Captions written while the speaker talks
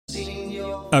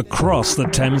Across the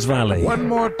Thames Valley. One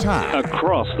more time.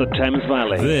 Across the Thames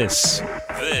Valley. This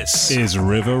is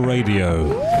River Radio.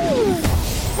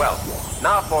 Well,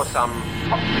 now for some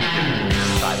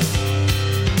pop music.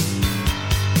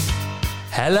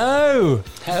 Hello!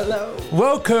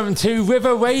 Welcome to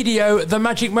River Radio, the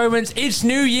magic moments. It's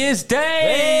New Year's Day!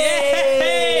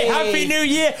 Hey! Happy New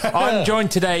Year! I'm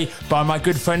joined today by my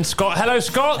good friend Scott. Hello,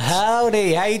 Scott!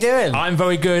 Howdy, how you doing? I'm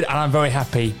very good and I'm very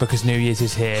happy because New Year's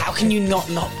is here. How can you not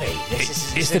be?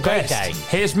 It's the great best. day.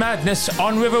 Here's Madness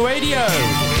on River Radio.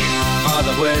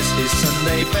 Father wears his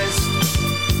Sunday best.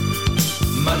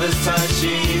 Mother's tired,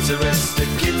 she needs a rest. The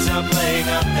kids are playing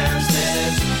up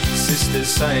downstairs. Sister's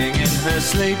sighing in her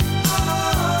sleep.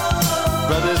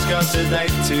 Brother's got a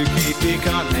date to keep, he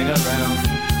can't hang around.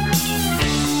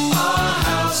 Our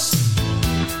house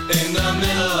in the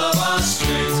middle of our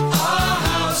street. Our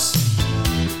house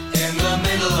in the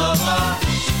middle of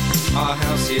our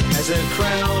house, it has a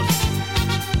crowd.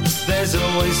 There's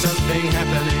always something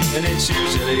happening and it's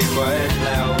usually quite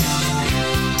loud.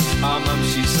 Our mum,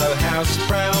 she's so house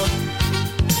proud.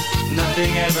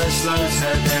 Nothing ever slows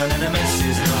her down and a mess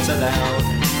is not allowed.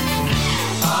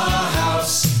 Our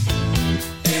house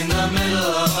in the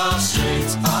middle of our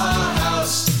street. Our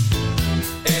house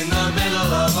in the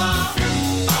middle of our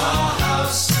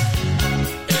house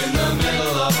in the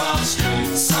middle of our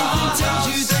street. Something tells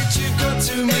you that you've got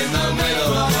to in the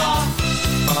middle of our.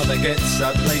 Father gets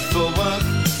up late for work.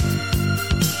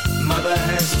 Mother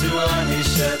has to iron his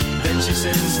shirt. Then she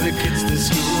sends the kids to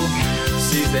school.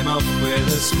 Sees them off with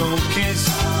a small kiss.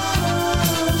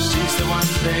 She's the one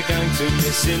they're going to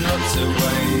miss in lots of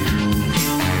ways.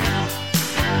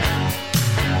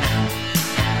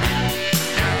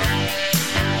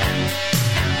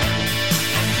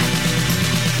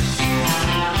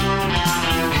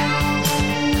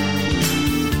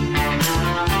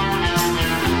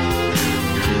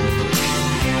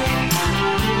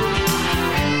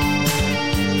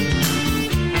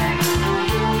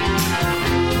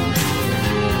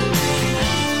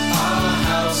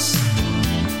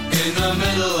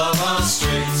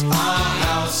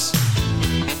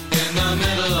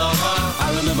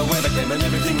 And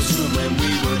everything was true when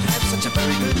we would have such a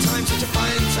very good time, such a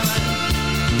fine time,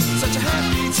 such a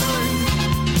happy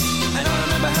time. And I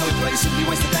remember how we'd play, simply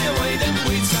waste the day away. Then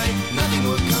we'd say nothing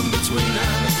would come between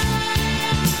us,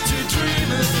 two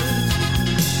dreamers.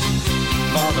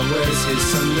 Father wears his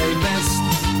Sunday best.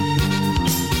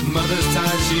 Mother's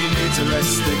tired, she needs a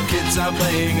rest. The kids are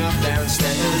playing up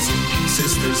downstairs.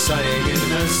 Sister's sighing in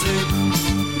her sleep.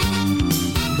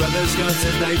 Brother's got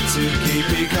a date to keep,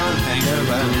 he can't hang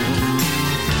around.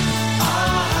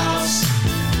 Our house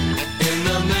in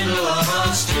the middle of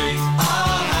our street.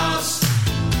 Our house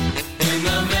in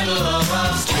the middle of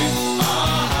our street.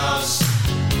 Our house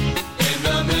in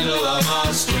the middle of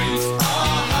our street.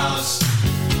 Our house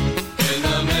in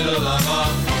the middle of our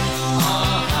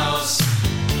house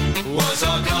was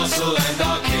our castle and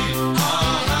our keep.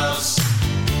 Our house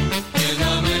in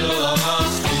the middle of our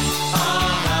street.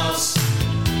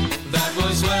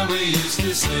 Where we used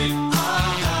to sleep. Our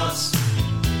house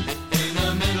in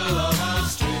the middle of our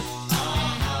street.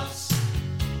 Our house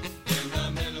in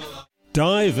the middle of.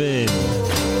 Dive in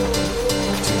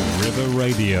to River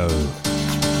Radio.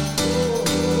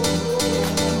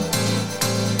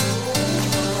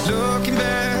 Looking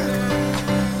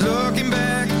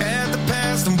back at the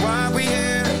past and why we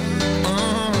here.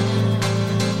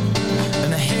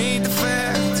 And I hate the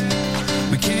fact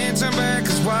we can't turn back,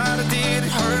 'cause what I did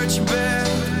hurt you bad.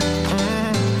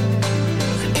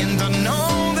 And I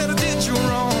know that I did you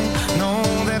wrong, know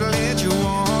that I led you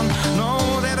on,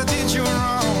 know that I did you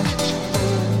wrong.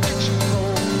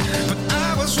 But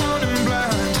I was running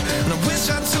blind, and I wish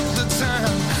I took the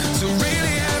time to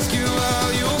really ask you how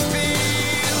you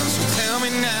feel. So tell me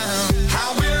now,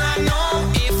 how will I know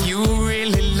if you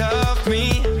really love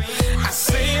me? I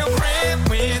say a prayer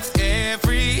with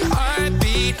every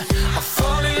heartbeat. I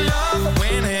fall in love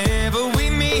whenever we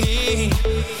meet.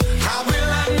 How will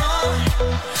I know?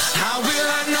 How will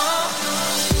I know?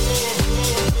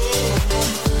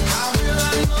 How will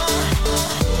I know?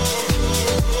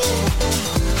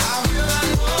 How will I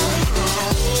know?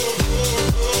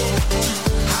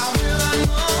 How will I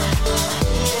know?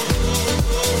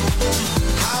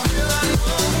 How will I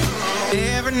know?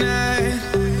 Every night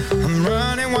I'm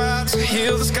running wild to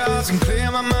heal the scars and clear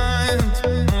my mind.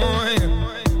 Oh, yeah.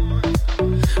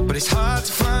 But it's hard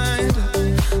to find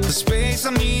the space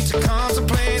I need to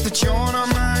contemplate that you're not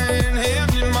mine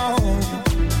anymore.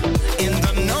 And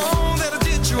I know that I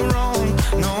did you wrong,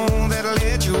 know that I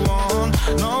led you on,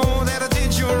 know that I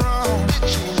did you wrong.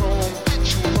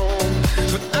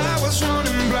 But I was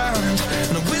running blind,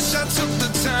 and I wish I took the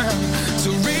time to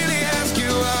really ask you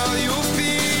how you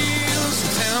feel. So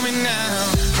tell me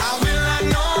now, how will I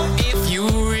know if you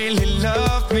really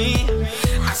love me?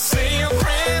 I say a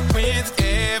prayer with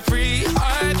every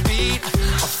heartbeat.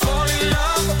 I fall in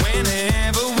love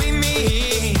whenever we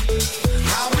meet.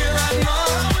 How will I know?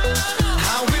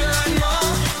 How will I know?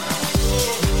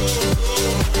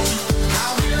 How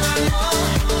will I know?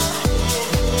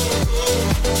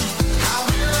 How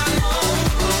will I know?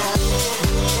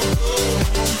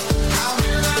 How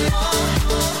will I know?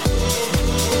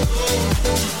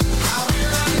 How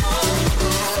will I know?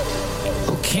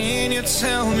 Oh, can you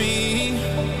tell me?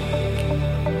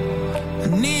 I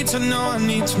need to know, I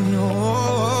need to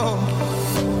know.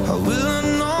 How will I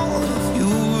know if you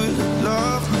really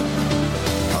love me?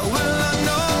 How will I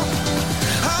know?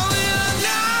 How will I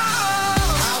know?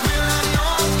 How will I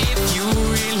know if you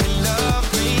really love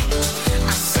me? I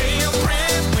say a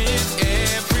prayer with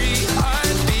every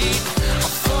heartbeat. I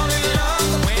fall in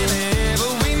love whenever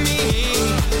we meet.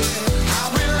 How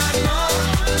will I know?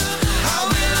 How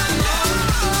will I know?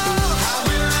 How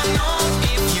will I know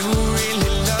if you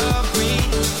really love me?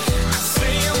 I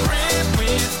say a prayer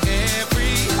with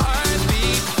every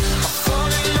heartbeat. I fall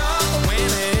in love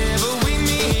whenever we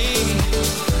meet.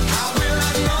 How will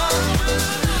I know?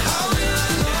 How will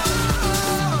I know?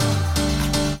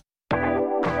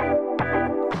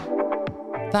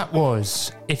 That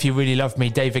was If You Really Love Me,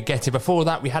 David Guetta. Before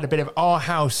that, we had a bit of Our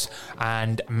House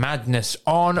and Madness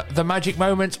on The Magic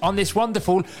Moments on this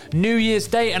wonderful New Year's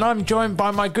Day. And I'm joined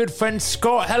by my good friend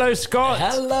Scott. Hello, Scott.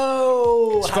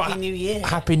 Hello. Scott, Happy New Year.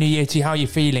 Happy New Year to you. How are you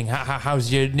feeling?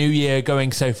 How's your New Year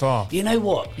going so far? You know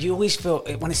what? You always feel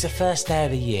when it's the first day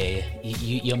of the year,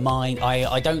 your mind.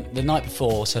 I don't. The night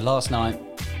before, so last night,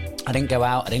 I didn't go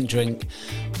out. I didn't drink.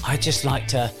 I just like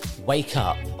to wake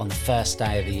up on the first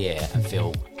day of the year and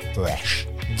feel fresh.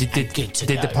 Did good to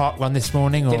the go. park run this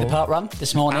morning? Did or? the park run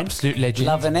this morning. Absolute legend.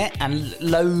 Loving it, and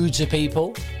loads of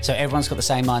people. So everyone's got the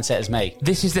same mindset as me.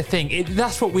 This is the thing.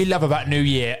 That's what we love about New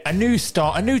Year. A new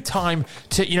start, a new time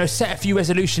to, set a few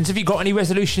resolutions. Have you got any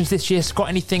resolutions this year, Scott?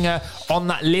 Anything on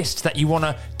that list that you want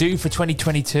to do for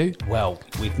 2022? Well,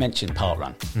 we've mentioned park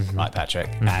run, right, Patrick?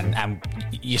 And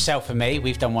yourself and me,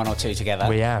 we've done one or two together.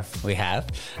 We have. We have.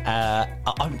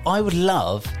 I would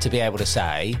love to be able to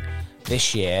say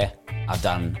this year I've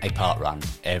done a park run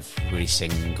every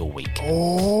single week.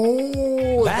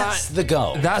 Oh, that's the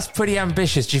goal. That's pretty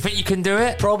ambitious. Do you think you can do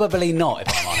it? Probably not, if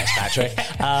I'm honest, Patrick.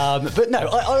 But no,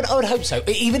 I would hope so.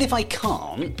 Even if I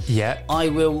can't, I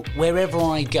will, wherever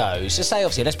I go. So say,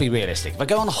 obviously, let's be realistic. If I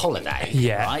go on a holiday,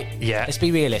 right? Yeah. Let's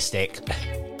be realistic.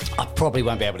 I probably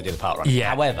won't be able to do the park run.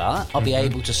 Yeah. However, I'll be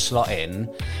able to slot in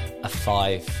a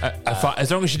 5.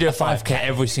 As long as you do a 5K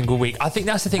every single week. I think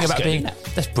that's the thing about good, being... isn't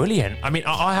it? That's brilliant. I mean,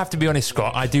 I have to be honest,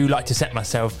 Scott. I do like to set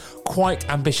myself quite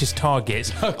ambitious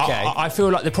targets. Okay. I feel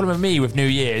like the problem with me with New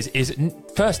Year's is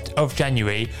 1st of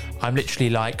January, I'm literally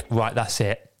like, right, that's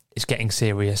it. It's getting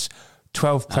serious.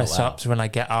 12 press-ups when I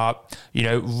get up,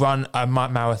 run a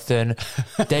marathon.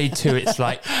 Day 2, it's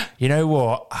like, you know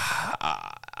what?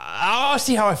 I'll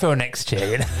see how I feel next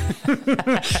year.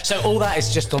 So all that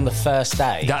is just on the first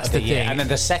day. That's of the year. thing. And then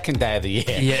the second day of the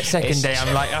year. Yeah, second day,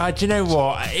 I'm like, do you know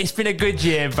what? It's been a good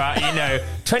year, but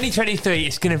 2023,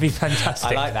 it's going to be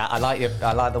fantastic. I like that.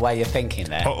 I like the way you're thinking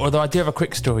there. Although I do have a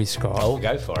quick story, Scott. Oh,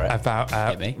 go for it. About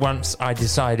once I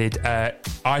decided,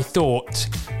 I thought,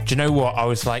 do you know what? I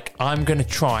was like, I'm going to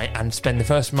try and spend the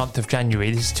first month of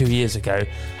January, this is 2 years ago,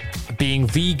 being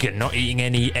vegan, not eating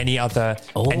any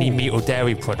meat or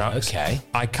dairy products. Okay.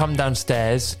 I come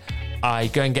downstairs, I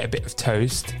go and get a bit of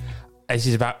toast. This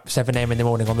is about 7 a.m. in the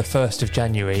morning on the 1st of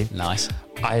January. Nice.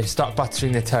 I start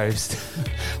buttering the toast.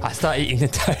 I start eating the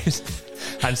toast.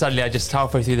 And suddenly I just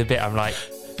halfway through the bit, I'm like,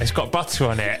 it's got butter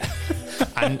on it.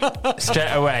 And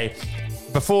straight away,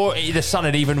 before the sun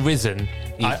had even risen,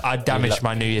 I damaged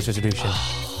my New Year's resolution.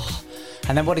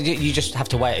 And then what did you just have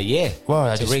to wait a year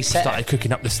I to just reset? started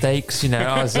cooking up the steaks,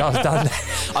 I was done.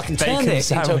 I can turn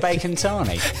this into a bacon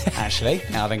sarnie, actually,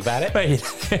 now I think about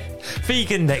it.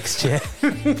 Vegan next year.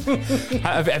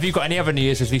 Have you got any other New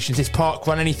Year's resolutions? This park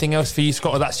run, anything else for you,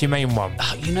 Scott, or that's your main one?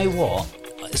 You know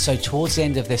what? So towards the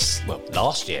end of this,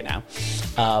 last year now,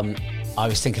 I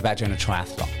was thinking about doing a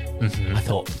triathlon. I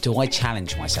thought, do I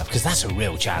challenge myself? Because that's a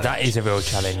real challenge. That is a real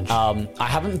challenge. I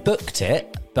haven't booked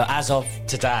it, but as of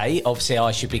today, obviously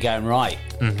I should be going right.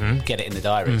 Get it in the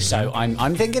diary. So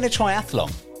I'm thinking a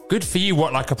triathlon. Good for you.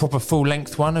 What, like a proper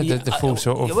full-length one? Or the full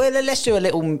sort of... Well, let's do a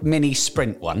little mini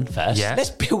sprint one first. Yeah. Let's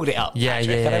build it up, Yeah,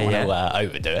 Patrick. yeah, I don't yeah, want to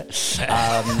overdo it.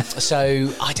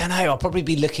 So, I don't know. I'll probably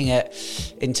be looking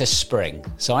into spring.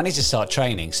 So I need to start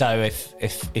training. So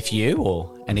if you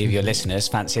or any of your listeners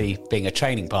fancy being a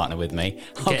training partner with me,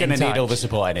 I'm going to need all the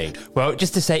support I need. Well,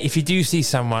 just to say, if you do see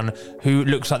someone who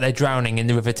looks like they're drowning in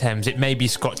the River Thames, it may be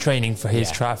Scott training for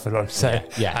his triathlon. So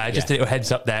just a little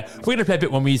heads up there. We're going to play a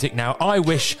bit more music now. I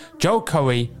Wish, Joel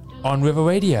Coey on River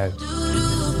Radio.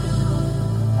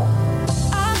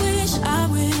 I wish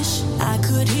I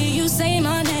could hear you say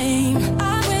my name.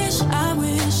 I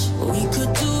wish we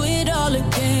could do it all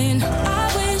again.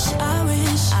 I wish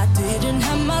I didn't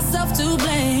have myself to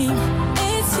blame.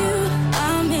 It's you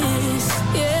I miss,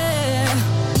 yeah.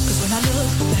 'Cause when I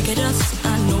look back at us,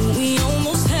 I know we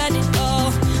almost had it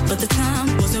all, but the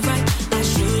time wasn't right. I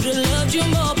should have loved you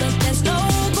more, but there's no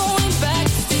going back.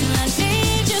 Still I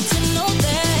need you to know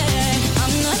that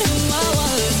I'm not who I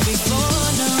was before,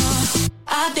 no.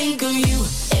 I think of you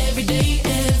every day,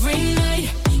 every night.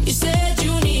 You said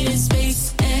you needed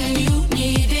space and you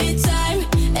needed time,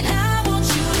 and I want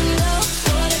you to know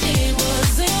what I did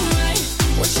wasn't right.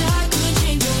 Wish I could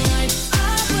change your mind.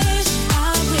 I wish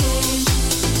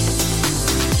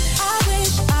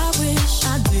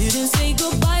I didn't say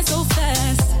goodbye so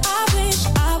fast. I wish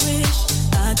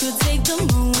I could take the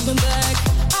moment back.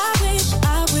 I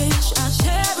wish I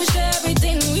cherished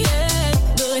everything we had,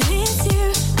 but it's you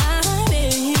I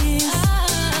miss.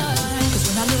 'Cause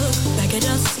when I look back at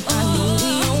us, I know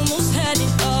we almost had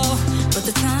it all, but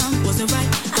the time wasn't right.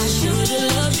 I should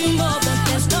have loved you more, but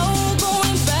there's no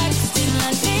going back. Still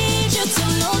I need you to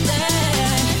know that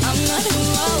I'm not who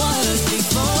I was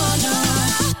before, no.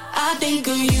 I think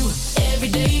of you every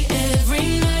day,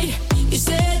 every night. You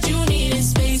said you needed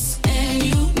space and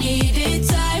you needed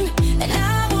time, and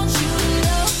I want you to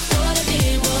know what I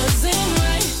did wasn't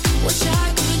right. Wish I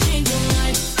could change your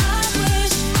mind. I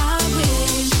wish.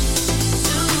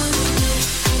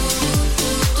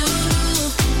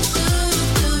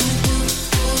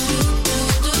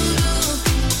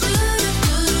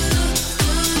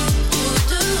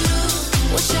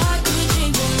 Wish I could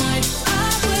change your mind. I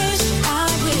wish.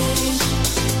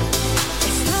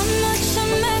 It's not much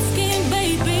I'm asking,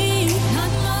 baby.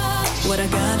 Not much. What I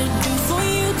gotta do for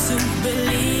you to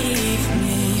believe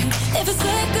me? If a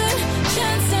second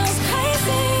chance sounds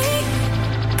crazy,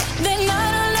 then I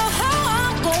don't know how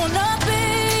I'm gonna be.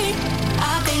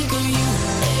 I think of you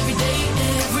every day,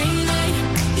 every night.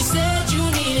 You said you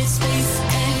needed space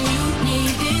and you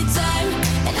needed time,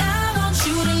 and I want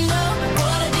you to know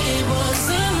what I did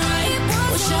wasn't right.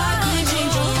 Wish I could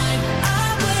change your mind. I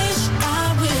wish.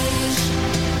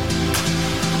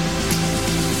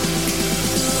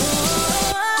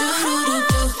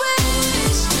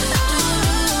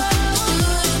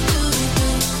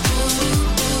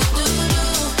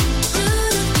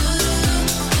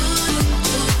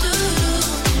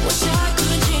 Wish I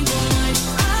could change your mind.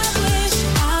 I wish.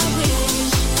 I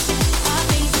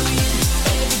think of you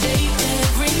every day,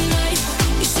 every night.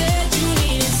 You said you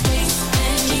needed space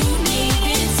and you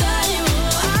needed time.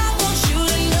 I want you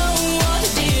to know what I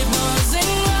did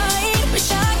wasn't right. Wish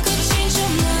I could change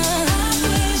your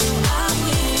mind. I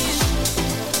wish.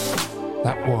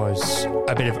 That was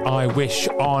a bit of I Wish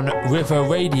on River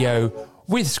Radio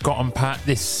with Scott and Pat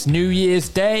this New Year's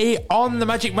Day on the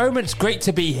Magic Moments. Great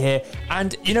to be here.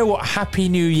 And you know what? Happy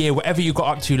New Year, whatever you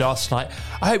got up to last night.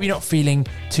 I hope you're not feeling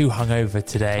too hungover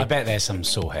today. I bet there's some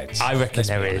sore heads. I reckon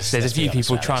there is. There's a few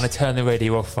people trying to turn the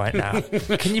radio off right now.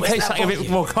 Can you play something a bit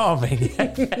more calming?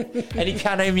 Any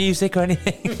piano music or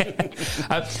anything?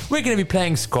 We're going to be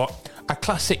playing, Scott, a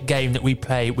classic game that we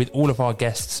play with all of our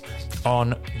guests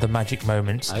on the Magic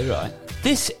Moments. Oh, right.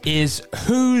 This is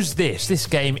Who's This? This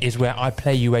game is where I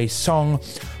play you a song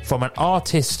from an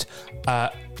artist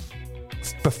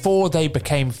before they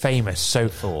became famous. So,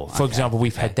 for example,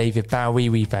 we've had David Bowie,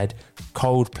 we've had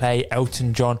Coldplay,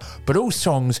 Elton John, but all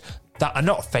songs that are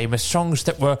not famous, songs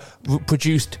that were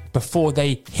produced before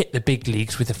they hit the big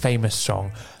leagues with a famous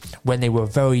song, when they were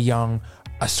very young,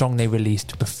 a song they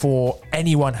released before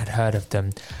anyone had heard of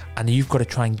them, and you've got to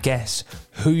try and guess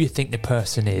who you think the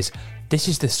person is. This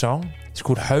is the song. It's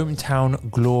called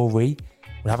Hometown Glory.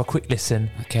 We'll have a quick listen,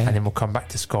 and then we'll come back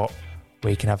to Scott,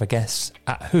 where you can have a guess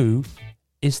at Who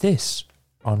Is This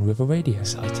on River Radio.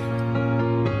 Exciting.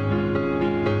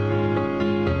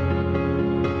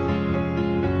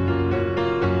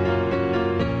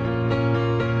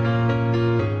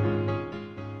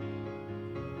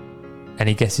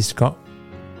 Any guesses, Scott?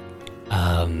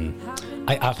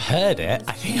 I've heard it.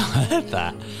 I think I heard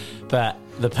that. But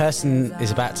the person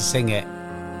is about to sing it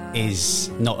is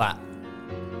not that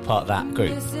part of that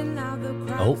group.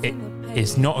 Oh, it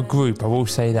is not a group, I will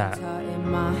say that.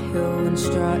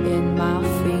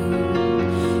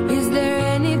 Is there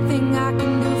anything I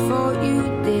can do for you,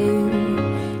 dear?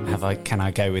 Can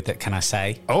I go with it? Can I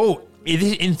say? Oh,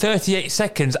 in 38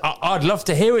 seconds. I'd love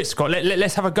to hear it, Scott.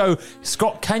 Let's have a go.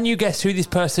 Scott, can you guess who this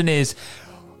person is?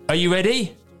 Are you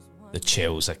ready? The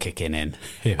chills are kicking in.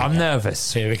 I'm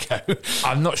nervous. Here we go.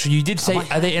 I'm not sure. You did say,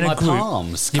 are they in a group? My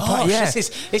palms. Gosh,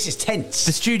 this is tense.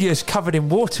 The studio's covered in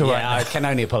water right now. I can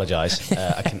only apologise.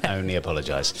 I can only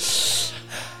apologise.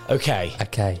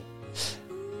 Okay.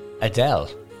 Adele.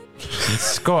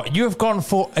 Scott, you have gone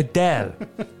for Adele.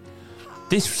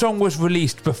 This song was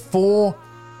released before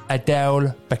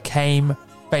Adele became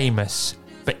famous.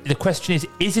 But the question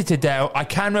is it Adele? I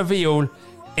can reveal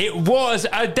it was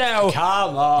Adele.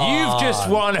 Come on. You've just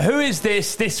won. Who is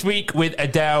this week with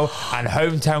Adele and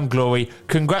Hometown Glory?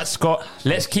 Congrats, Scott.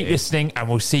 Let's keep listening and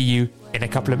we'll see you in a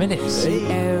couple of minutes. The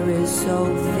air is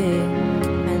so thick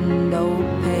and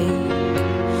opaque.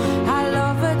 I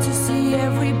love her to see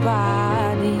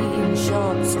everybody in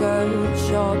short skirts,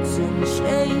 shorts and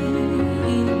shades.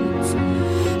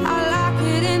 I like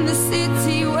it in the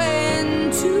city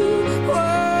when two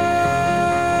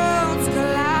worlds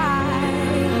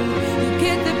collide. You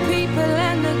get the people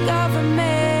and the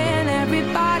government,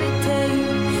 everybody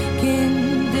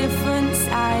taking different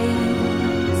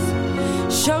sides.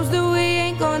 Shows that we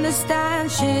ain't gonna stand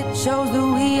shit. Shows that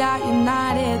we are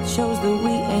united. Shows that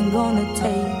we ain't gonna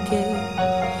take it.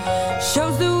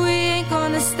 Shows that we ain't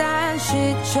gonna stand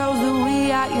shit. Shows that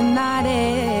we are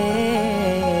united.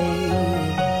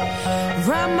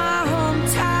 Round my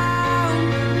hometown,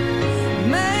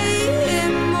 memories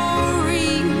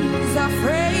are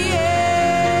fresh.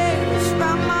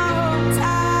 Round my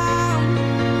hometown,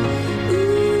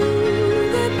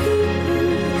 ooh, the people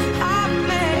I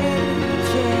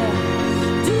met, yeah.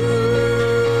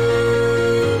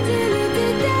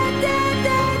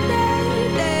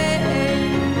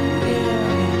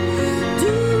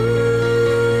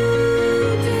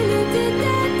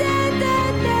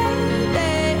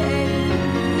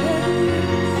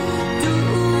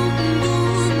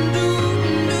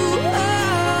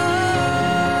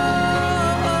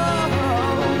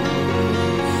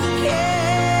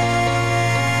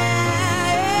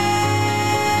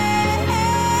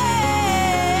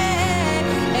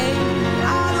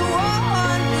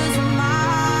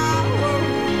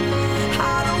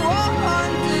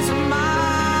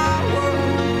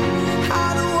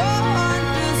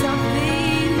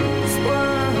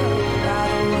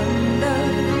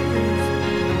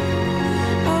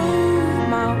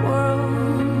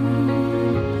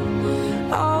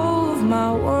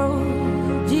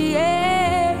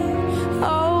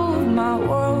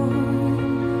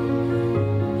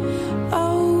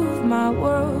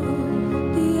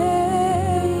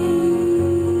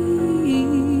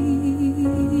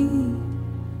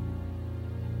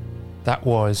 That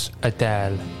was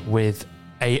Adele with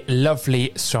a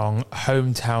lovely song,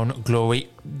 Hometown Glory.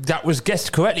 That was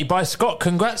guessed correctly by Scott.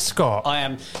 Congrats, Scott. I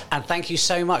am, and thank you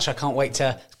so much. I can't wait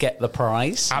to get the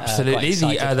prize. Absolutely.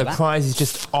 The prize is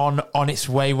just on its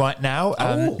way right now.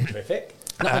 Terrific.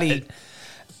 Not really,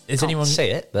 has anyone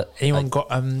see it, but anyone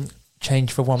got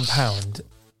change for £1?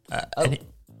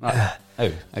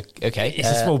 Okay. It's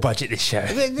a small budget, this show.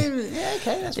 Yeah,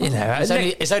 okay, that's fine.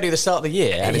 It's only the start of the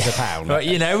year and it's £1. But,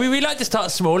 we like to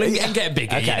start small and get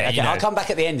bigger. Okay. I'll come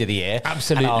back at the end of the year.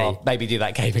 Absolutely. And I'll maybe do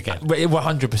that game again.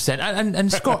 100%.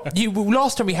 And Scott,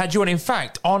 last time we had you on, in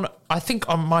fact, on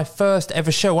my first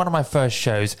ever show, one of my first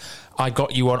shows, I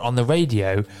got you on the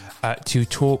radio to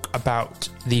talk about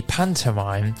the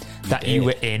pantomime that you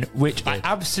were in, which I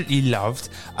absolutely loved.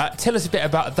 Tell us a bit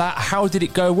about that. How did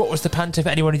it go? What was the panto for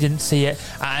anyone who didn't see it?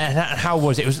 And how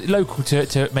was it? It was local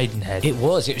to Maidenhead. It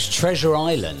was Treasure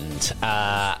Island,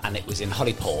 and it was in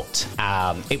Hollyport.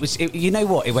 You know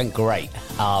what? It went great.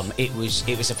 It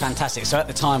was a fantastic. So at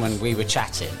the time when we were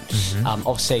chatting,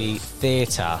 obviously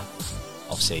theatre,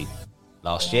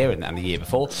 last year and the year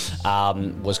before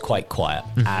was quite quiet,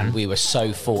 and we were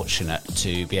so fortunate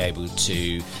to be able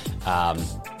to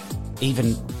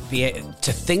even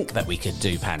to think that we could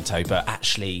do panto, but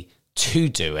actually to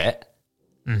do it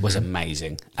was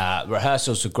amazing.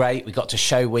 Rehearsals were great. We got to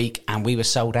show week and we were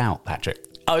sold out, Patrick.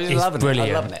 I was loving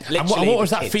it. And what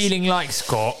was that feeling like,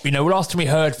 Scott? Last time we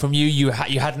heard from you, you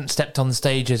hadn't stepped on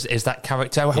stage as that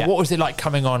character. Yeah. What was it like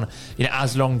coming on,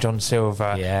 as Long John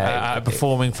Silver,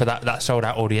 performing for that sold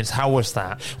out audience? How was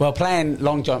that? Well, playing the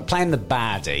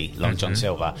baddie, Long John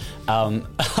Silver,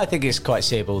 I think it's quite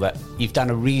simple that you've done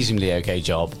a reasonably okay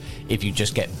job if you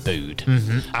just get booed.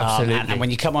 Absolutely. And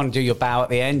when you come on and do your bow at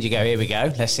the end, you go, here we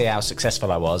go, let's see how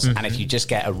successful I was. And if you just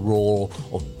get a roar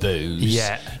of boos,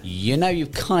 you know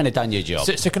you've kind of done your job.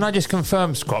 So can I just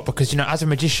confirm, Scott, because, as a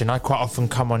magician, I quite often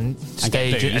come on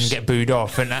stage and get booed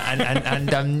off. And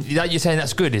you're saying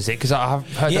that's good, is it? Because I've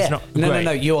heard that's not great.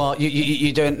 No, you're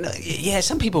doing... Yeah,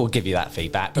 some people will give you that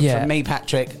feedback. But for me,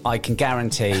 Patrick, I can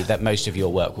guarantee that most of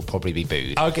your work will probably be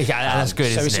booed. Okay, that's good,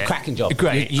 so isn't it's it? a cracking job.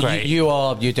 Great.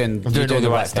 You're doing all the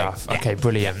right stuff. stuff. Okay,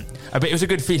 brilliant. But it was a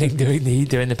good feeling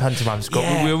doing the pantomime, Scott.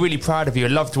 Yeah. We were really proud of you. I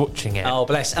loved watching it. Oh,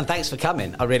 bless. And thanks for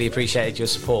coming. I really appreciated your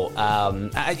support.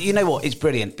 You know what? It's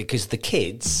brilliant because the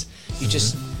kids,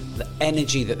 the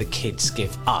energy that the kids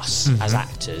give us as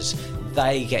actors,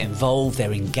 they get involved,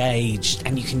 they're engaged,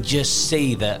 and you can just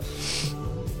see that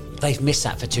they've missed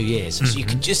that for 2 years. So you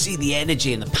can just see the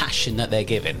energy and the passion that they're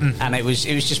giving. And it was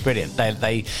just brilliant.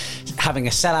 They having a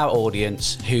sellout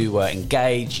audience who were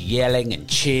engaged, yelling and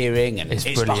cheering, and it's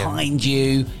behind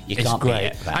you. You can't beat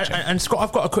it. And Scott,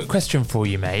 I've got a quick question for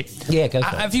you, mate. Yeah, go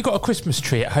for it. Have you got a Christmas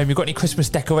tree at home? You got any Christmas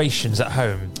decorations at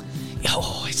home?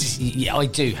 Oh, I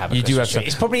do have a Christmas tree.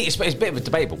 It's a bit of a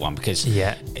debatable one because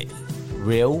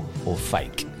real or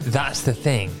fake? That's the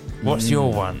thing. What's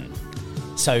your one?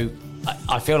 So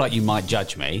I feel like you might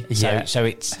judge me. So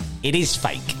it is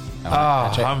fake.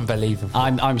 Unbelievable.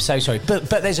 I'm so sorry, but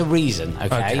there's a reason.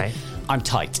 Okay. I'm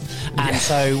tight, and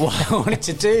so what I wanted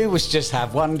to do was just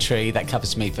have one tree that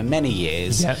covers me for many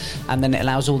years, and then it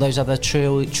allows all those other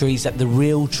trees that the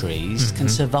real trees can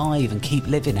survive and keep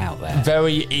living out there.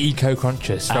 Very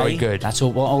eco-conscious. Very good. That's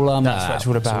all I'm about. That's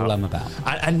what it's all about. That's all I'm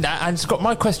about. And Scott,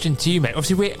 my question to you, mate.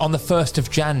 Obviously, we're on the 1st of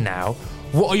Jan now.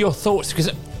 What are your thoughts? Because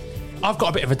I've got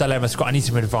a bit of a dilemma, Scott. I need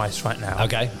some advice right now.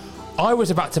 Okay. I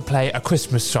was about to play a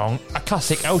Christmas song, a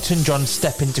classic Elton John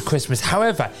Step Into Christmas.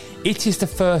 However, it is the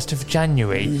 1st of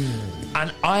January,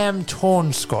 and I am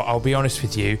torn, Scott, I'll be honest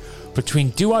with you, between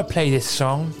do I play this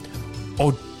song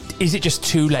or is it just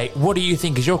too late? What do you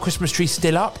think? Is your Christmas tree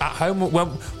still up at home?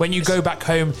 When you go back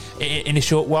home in a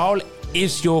short while,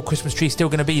 is your Christmas tree still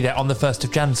going to be there on the 1st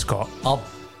of Jan, Scott?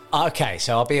 Okay,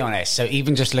 so I'll be honest. So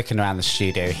even just looking around the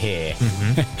studio here,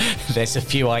 there's a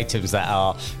few items that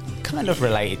are kind of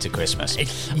related to Christmas.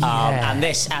 And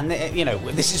this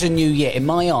is a new year. In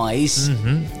my eyes,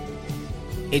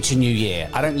 it's a new year.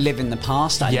 I don't live in the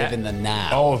past, I live in the now.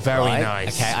 Oh, very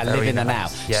nice. Okay, I live in the now.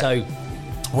 Yeah. So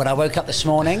when I woke up this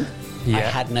morning, I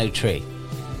had no tree.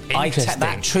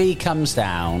 That tree comes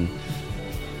down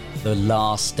the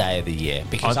last day of the year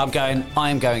because I'm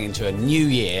going into a new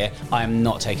year. I'm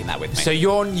not taking that with me. So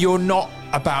you're not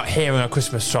about hearing a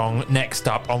Christmas song next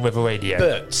up on River Radio.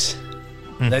 But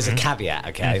there's a caveat,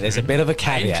 okay? There's a bit of a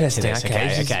caveat to this,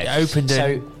 okay? Opened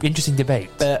an interesting debate.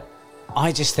 But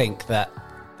I just think that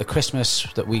the Christmas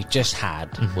that we just had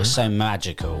was so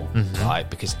magical, right?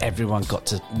 Because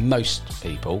most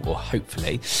people, or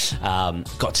hopefully,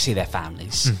 got to see their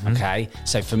families, okay?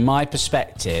 So from my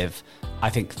perspective, I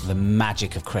think the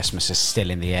magic of Christmas is still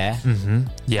in the air.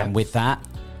 Yeah. And with that,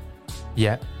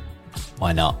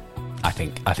 why not? I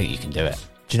think you can do it.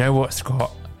 Do you know what,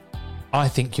 Scott? I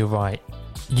think you're right.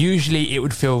 Usually it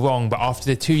would feel wrong, but after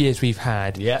the 2 years we've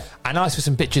had, and I saw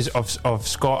some pictures of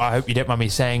Scott, I hope you don't mind me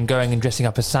saying, going and dressing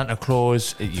up as Santa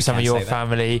Claus for some of your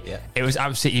family. It was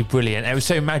absolutely brilliant. It was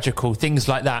so magical, things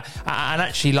like that. And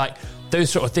actually, like, those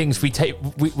sort of things we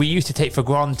used to take for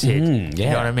granted. You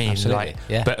know what I mean? Absolutely.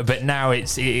 But now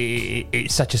it's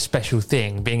such a special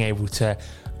thing, being able to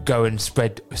go and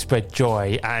spread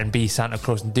joy and be Santa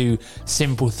Claus and do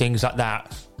simple things like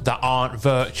that aren't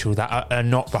virtual, that are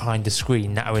not behind the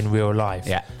screen, that are in real life.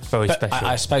 Very special.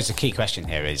 I suppose the key question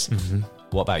here is,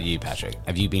 what about you, Patrick?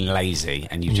 Have you been lazy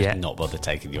and you've just not bothered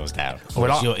taking yours down?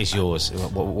 Is yours?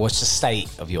 What's the state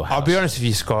of your house? I'll be honest with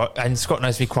you, Scott, and Scott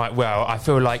knows me quite well. I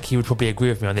feel like he would probably agree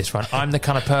with me on this one. I'm the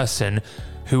kind of person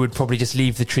who would probably just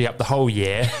leave the tree up the whole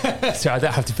year so I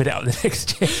don't have to put it up the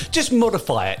next year. Just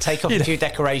modify it. Take off a few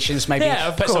decorations, maybe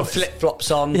put some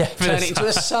flip-flops on, turn it into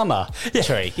a summer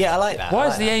tree. Yeah, I like that. Why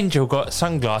has the angel got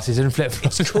sunglasses and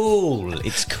flip-flops? It's cool.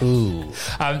 It's cool.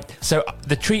 So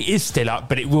the tree is still up,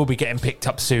 but it will be getting picked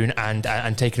up soon and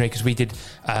taken away, because we did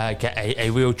get a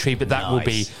real tree, but that will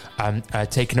be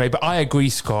taken away. But I agree,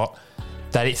 Scott,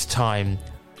 that it's time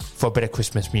for a bit of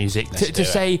Christmas music. To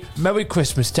say Merry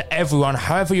Christmas to everyone,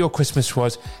 however your Christmas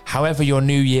was, however your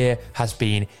New Year has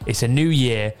been. It's a new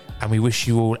year, and we wish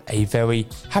you all a very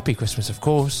happy Christmas, of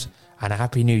course, and a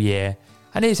happy New Year.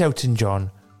 And here's Elton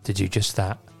John to do just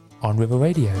that on River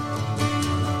Radio.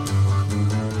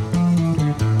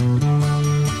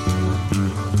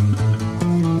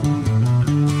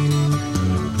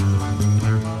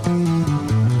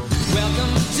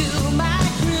 Welcome to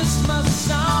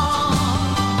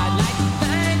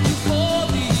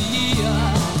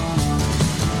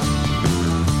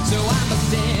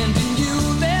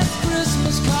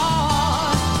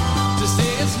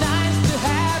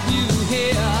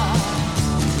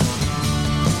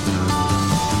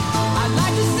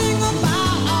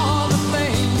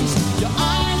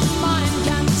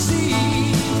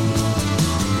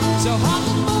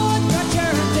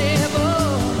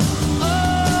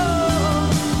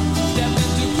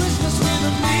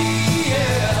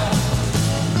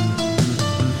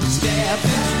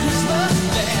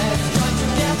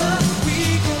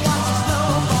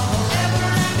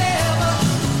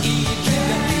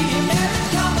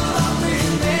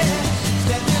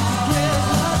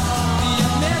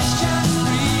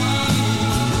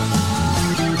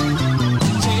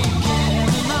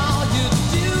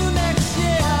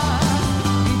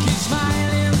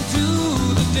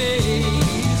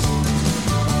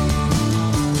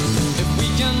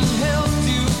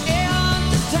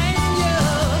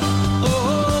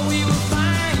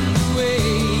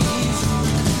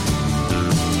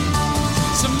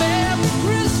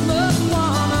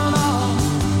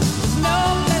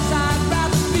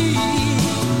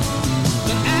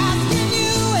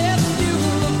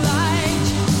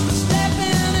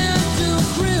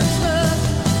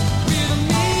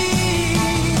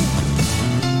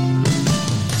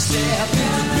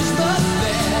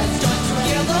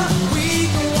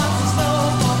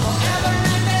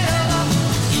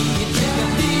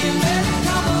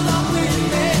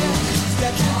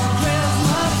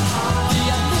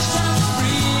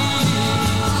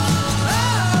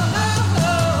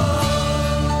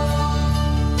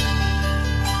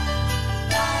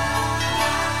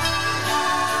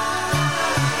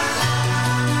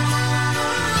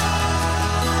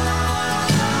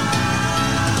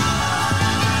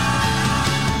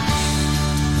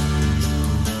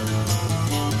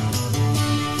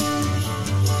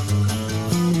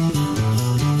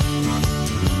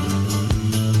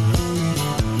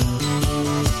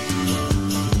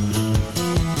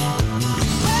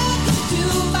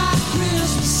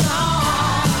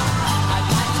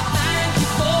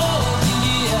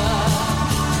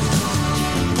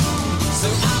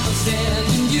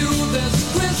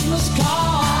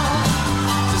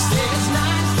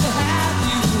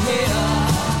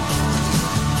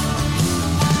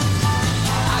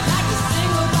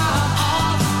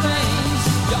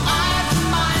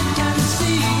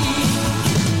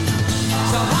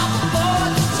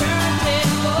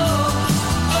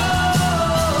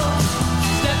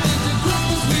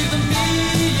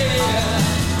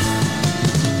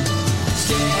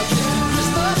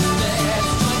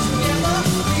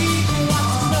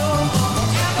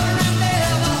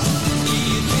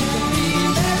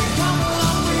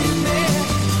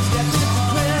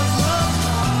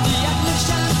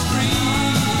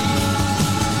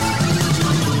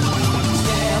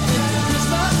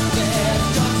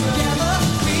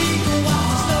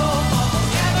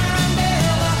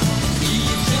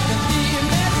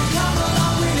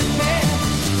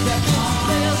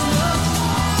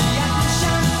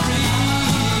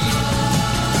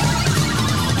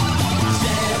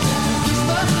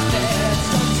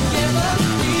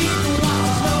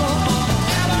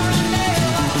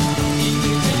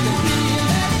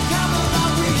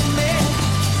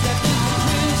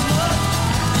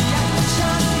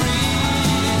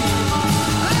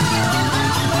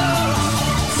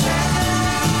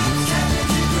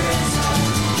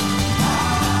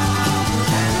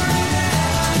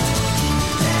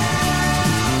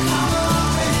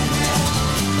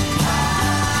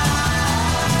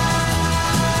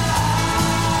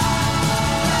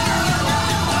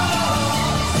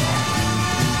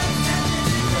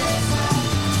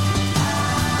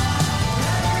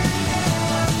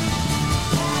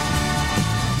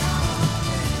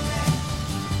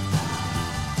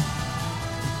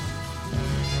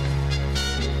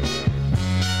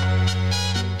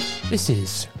This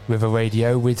is River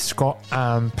Radio with Scott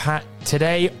and Pat.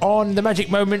 Today on The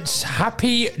Magic Moments,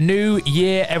 Happy New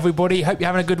Year, everybody. Hope you're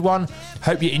having a good one.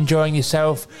 Hope you're enjoying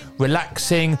yourself,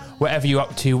 relaxing, whatever you're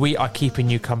up to. We are keeping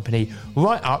you company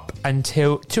right up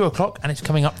until 2 o'clock, and it's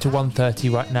coming up to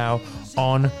 1:30 right now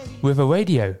on River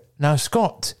Radio. Now,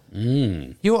 Scott,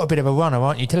 you're a bit of a runner,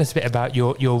 aren't you? Tell us a bit about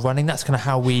your running. That's kind of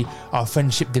how our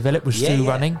friendship developed, was through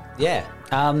running. Yeah.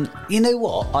 You know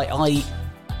what?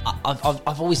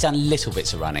 I've always done little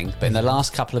bits of running, but in the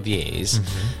last couple of years,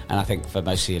 and I think for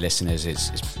most of your listeners, it's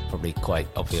probably quite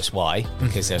obvious why,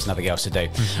 because there's nothing else to do.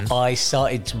 I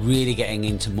started really getting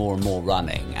into more and more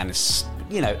running, and it's,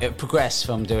 you know, it progressed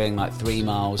from doing like 3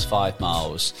 miles, 5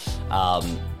 miles,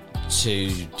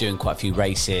 to doing quite a few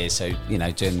races. So, you know,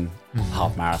 doing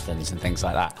half marathons and things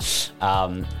like that.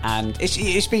 And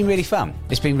it's been really fun.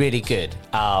 It's been really good.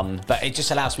 But it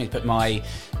just allows me to put my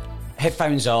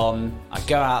headphones on, I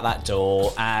go out that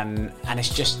door, and it's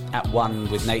just at one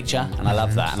with nature, and I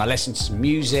love that. And I listen to some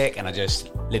music, and I just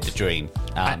live the dream.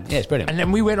 Yeah, it's brilliant. And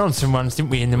then we went on some runs,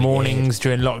 didn't we, in the mornings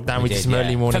during lockdown? We did some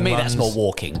early morning runs. For me, runs. that's more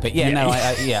walking, but I know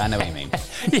what you mean.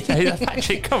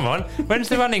 Actually, come on, when's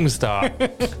the running start?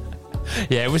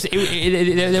 Yeah,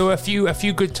 there were a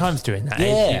few good times doing that.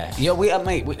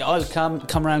 Mate, I would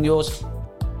come around yours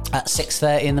at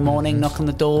 6:30 in the morning, knock on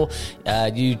the door,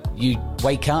 you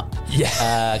wake up,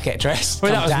 get dressed.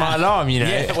 Well, that was my alarm, you know.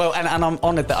 Yeah, well, and I'm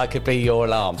honoured that I could be your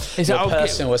alarm, your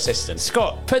personal assistant.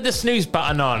 Scott, put the snooze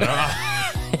button on.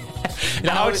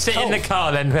 I would sit in the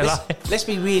car then. Let's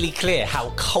be really clear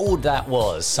how cold that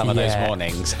was some of those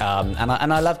mornings, and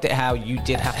I loved it how you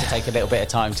did have to take a little bit of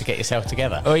time to get yourself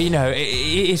together. Well, you know,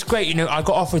 it's great. You know, I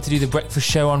got offered to do the breakfast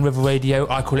show on River Radio.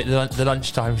 I call it the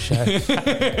lunchtime show.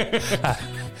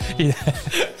 You know,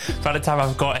 by the time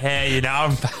I've got here, you know,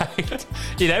 I'm packed.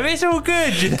 You know, it's all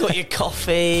good. You know? Got your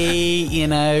coffee. You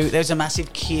know, there's a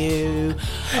massive queue.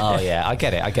 Oh yeah, I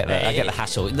get it. I get that. I get the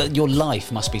hassle. Your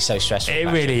life must be so stressful. It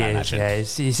really is. Yeah,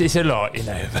 it's a lot. You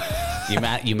know.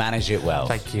 You manage it well.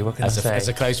 Thank you. What can I say? As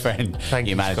a close friend,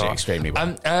 you manage it extremely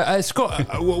well.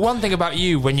 Scott, one thing about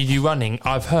you when you do running,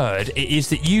 I've heard, is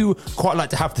that you quite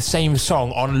like to have the same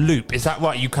song on loop. Is that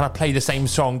right? You kind of play the same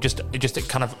song just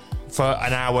kind of for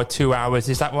an hour, 2 hours.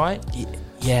 Is that right?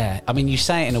 Yeah, I mean, you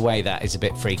say it in a way that is a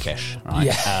bit freakish, right?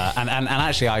 Yeah. And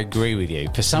actually, I agree with you.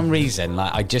 For some reason,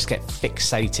 like, I just get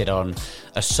fixated on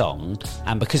a song,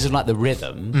 and because of like the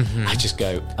rhythm, I just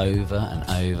go over and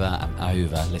over and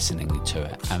over listening to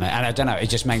it, and I don't know, it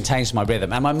just maintains my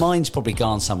rhythm, and my mind's probably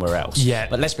gone somewhere else. Yeah.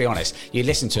 But let's be honest, you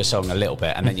listen to a song a little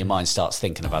bit, and then your mind starts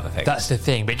thinking of other things. That's the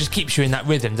thing, but it just keeps you in that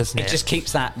rhythm, doesn't it? It just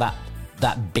keeps that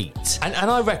beat. And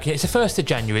I reckon it's the 1st of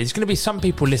January. There's going to be some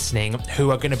people listening who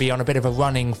are going to be on a bit of a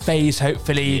running phase,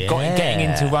 hopefully, getting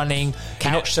into running.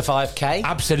 Couch to 5K.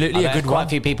 Absolutely, a good one. Quite a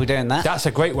few people doing that. That's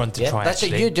a great one to try, that's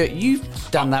actually. what you do.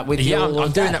 You've done that with your I'm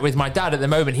dad. doing that with my dad at the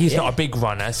moment. He's not a big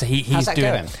runner, so he's How's that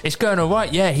doing going? It's going all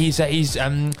right, yeah. He's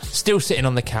still sitting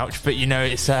on the couch, but, you know,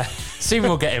 it's soon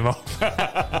we'll get him off.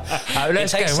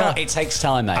 It takes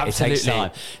time, mate. Absolutely.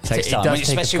 It takes time.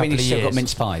 Especially when you've still got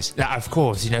mince pies. Of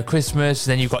course, you know, Christmas,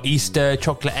 then you've got Easter,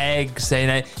 chocolate eggs. You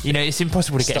know, it's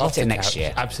impossible to get off the next couch.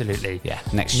 year. Absolutely, yeah,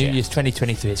 next year. New Year's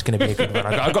 2023. It's going to be a good one.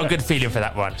 I've got a good feeling for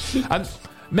that one.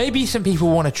 Maybe some people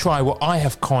want to try what I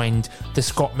have coined the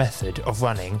Scott method of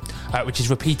running, which is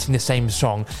repeating the same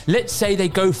song. Let's say they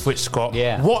go for it, Scott.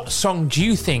 Yeah. What song do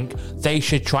you think they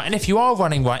should try? And if you are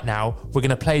running right now, we're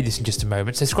going to play this in just a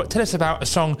moment. So, Scott, tell us about a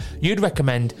song you'd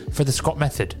recommend for the Scott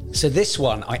method. So this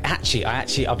one,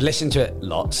 I've listened to it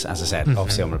lots, as I said,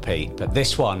 obviously on repeat. But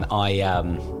this one, I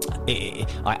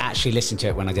actually listened to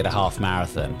it when I did a half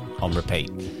marathon on repeat.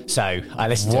 So I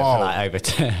listened to it for like over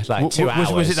 2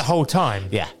 hours. Was it the whole time?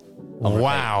 Yeah.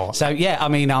 Wow. So, yeah, I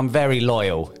mean, I'm very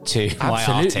loyal to my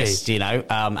artists, you know,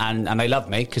 and they love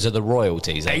me because of the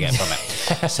royalties they get from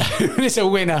it. So it's a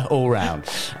winner all round.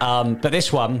 But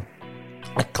this one,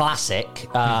 a classic.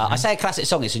 I say a classic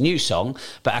song, it's a new song,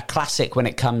 but a classic when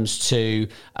it comes to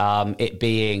it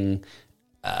being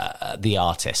the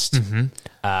artist,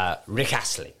 Rick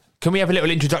Astley. Can we have a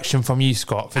little introduction from you,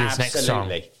 Scott, for this next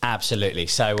song? Absolutely.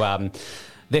 So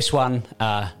this one,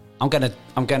 I'm gonna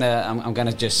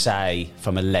just say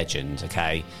from a legend,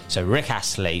 okay? So Rick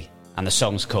Astley, and the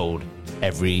song's called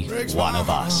Every One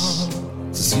of Us.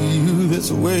 To see you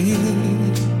this way,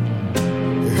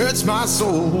 it hurts my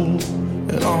soul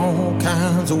in all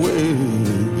kinds of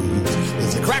ways.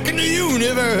 There's a crack in the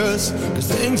universe, 'cause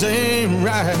things ain't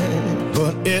right.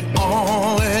 But it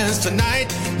all ends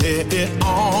tonight. Yeah, it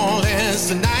all ends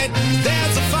tonight.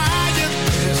 There's a fire,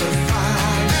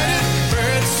 and it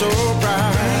burns so bright.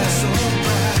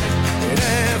 In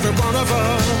every one of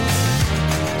us.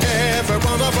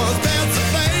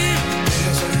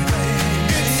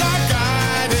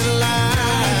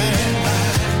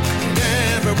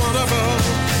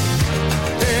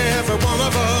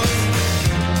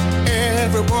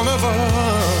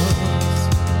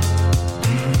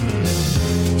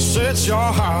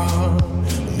 your heart,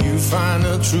 you find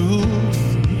the truth.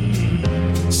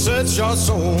 Search your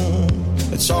soul,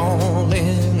 it's all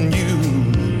in you.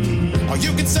 Or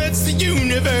you can search the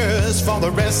universe for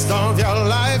the rest of your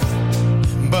life,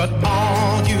 but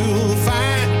all you'll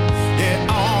find, yeah,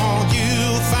 all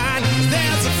you'll find,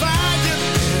 there's a fire,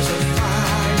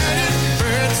 and it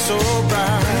burns so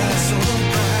bright,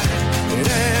 in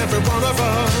every one of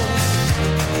us,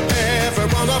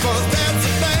 there's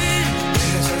a flame,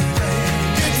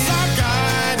 it's our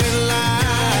guiding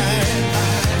light,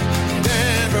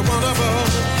 every one of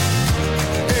us,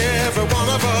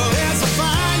 there's a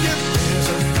fire,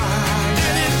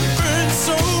 and it burns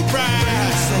so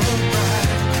bright,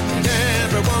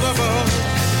 every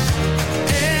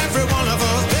one of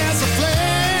us, there's a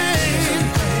flame,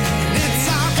 it's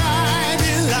our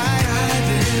guiding light,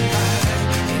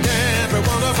 every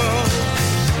one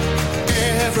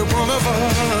of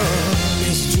us,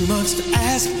 it's too much to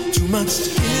ask, too much to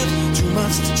give, too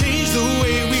much to change the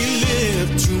way we live,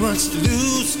 too much to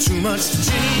lose, too much to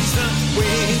change the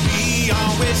way we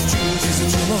always choose. Is it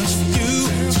too much for you,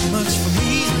 too much for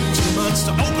me, too much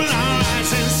to open our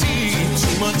eyes and see,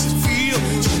 too much to feel,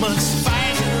 too much to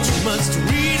fight, too much to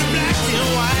read in black and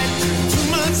white, too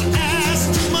much to ask,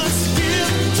 too much to give,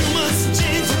 too much to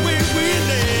change the way we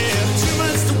live, too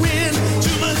much to win,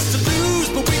 too much to lose,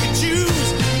 but we can choose.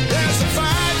 There's a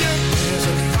fire,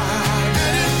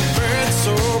 and it burns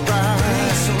so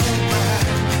bright,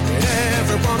 in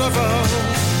every one of us,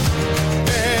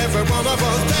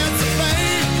 there's a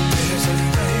flame,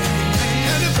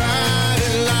 and a bright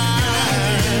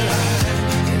light,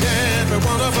 in every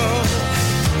one of us,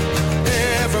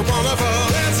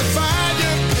 there's a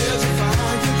fire, there's a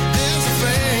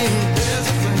flame,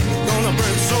 gonna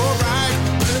burn so bright,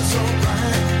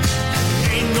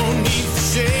 ain't no need for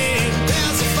shame.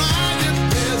 There's a fire,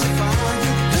 there's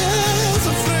a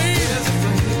flame,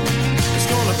 it's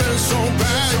gonna burn so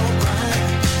bright,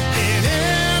 in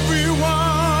every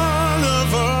one of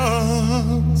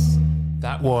us.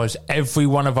 That was Every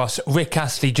One of Us. Rick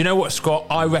Astley. Do you know what, Scott?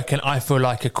 I reckon I feel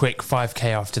like a quick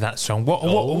 5K after that song.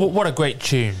 What a great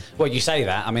tune. Well, you say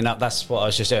that. I mean, that's what I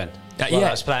was just doing. While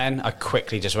I was playing, I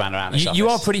quickly just ran around the office. You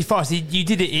are pretty fast. You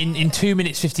did it in 2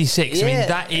 minutes 56. Yeah. I mean,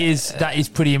 that is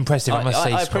pretty impressive, I must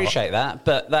say, I Scott. appreciate that,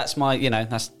 but that's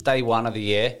that's day one of the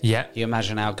year. Yeah. You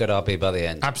imagine how good I'll be by the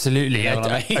end. Absolutely. You know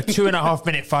what I mean? A 2.5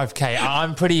 minute 5K.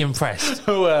 I'm pretty impressed.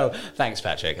 Well, thanks,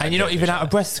 Patrick. And you're not even out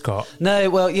of breath, Scott? No,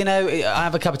 well, I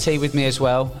have a cup of tea with me as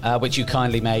well, which you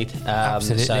kindly made.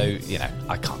 Absolutely. So,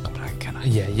 I can't complain, can I?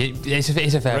 Yeah, it's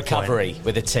a fair Recovery point.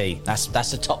 with a tea. That's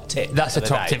a top tip. That's a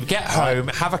top tip. Get home,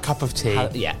 have a cup of tea.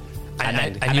 And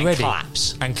you're ready.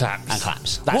 Claps. And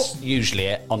claps. That's usually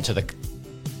it onto the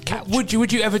couch. Would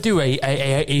you ever do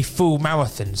a full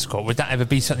marathon, Scott? Would that ever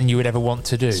be something you would ever want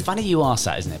to do? It's funny you ask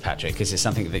that, isn't it, Patrick? Because it's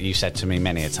something that you said to me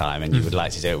many a time, and you would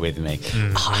like to do it with me.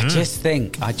 I just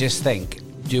think,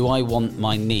 do I want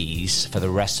my knees for the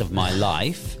rest of my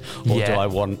life, or do I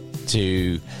want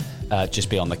to just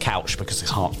be on the couch because I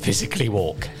can't physically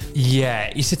walk?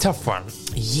 Yeah, it's a tough one.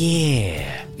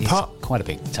 Yeah, it's quite a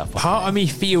big tough one. Part of me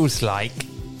feels like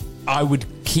I would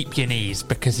keep your knees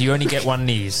because you only get two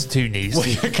knees. Are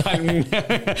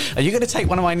you going to take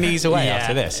one of my knees away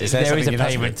after this? There is a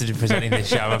payment to presenting this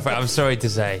show. I'm sorry to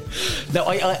say. No,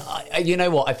 I you know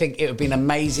what? I think it would be an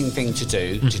amazing thing to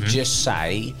do to just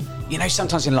say.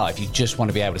 Sometimes in life you just want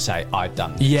to be able to say, "I've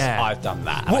done this. Yeah, I've done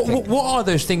that." What are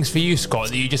those things for you, Scott,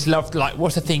 that you just love? Like,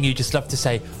 what's the thing you just love to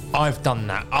say? I've done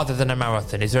that. Other than a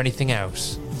marathon, is there anything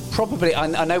else? Probably.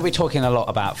 I know we're talking a lot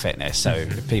about fitness, so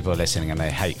if people are listening and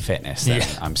they hate fitness, then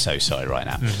I'm so sorry right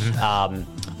now.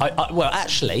 Well,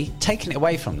 actually, taking it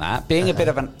away from that, being a bit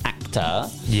of an actor,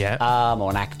 or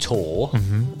an actor, or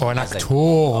an actor.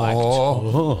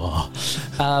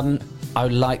 I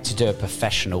would like to do a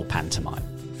professional pantomime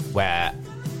where,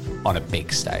 on a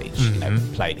big stage,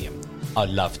 Palladium, I'd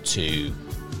love to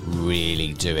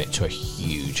really do it to a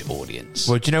huge audience.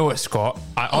 Well, do you know what, Scott?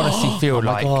 I honestly feel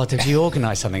like... Oh, my God, have you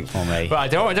organised something for me? But I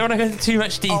don't want to go into too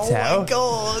much detail. Oh, my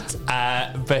God.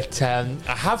 But I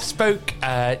have spoke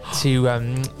to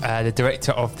the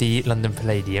director of the London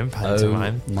Palladium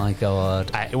pantomime. Oh, my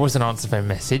God. It was an answer phone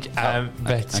message, I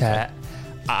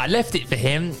left it for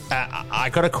him. I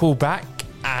got a call back,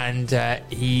 and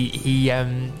he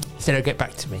said he'll get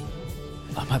back to me.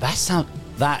 Oh,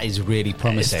 that is really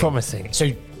promising. It's promising. So,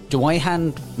 do I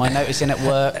hand my notice in at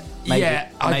work? Maybe,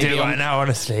 I'll do it right now,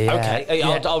 honestly. Yeah. Okay,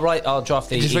 I'll draft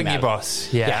the Just email. ring your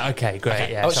boss. Yeah. Okay, great.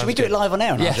 Okay. Yeah, should we do it live on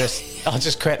air? And I'll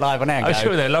just quit live on air. I'm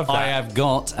sure they'll love that. I have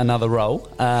got another role,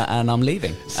 and I'm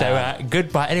leaving. So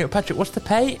goodbye. Anyway, Patrick, what's the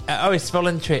pay? It's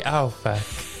voluntary. Oh, fuck.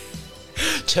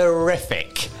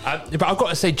 Terrific. But I've got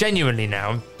to say, genuinely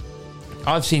now,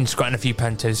 I've seen Scott in a few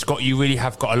pantos. Scott, you really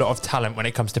have got a lot of talent when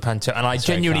it comes to panto, and I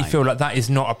genuinely feel like that is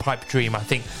not a pipe dream. I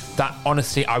think that,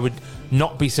 honestly, I would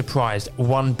not be surprised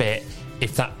one bit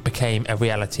if that became a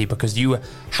reality, because you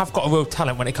have got a real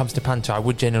talent when it comes to panto. I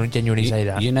would genuinely say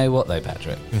that. You know what, though,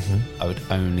 Patrick? I would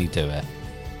only do it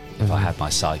if I had my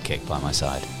sidekick by my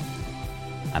side.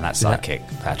 And that sidekick,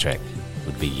 Patrick,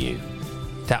 would be you.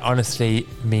 That honestly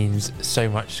means so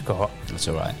much, Scott. That's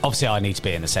all right. Obviously, I need to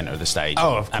be in the centre of the stage.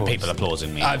 Oh, of course. And people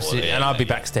applauding me. Absolutely. And I'll be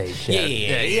backstage.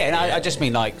 Yeah. And I just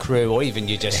mean like crew, or even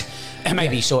you just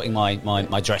maybe sorting my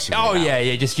dressing room. Oh,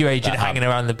 yeah. Just your agent hanging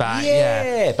around the back.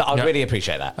 Yeah. But I really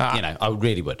appreciate that. I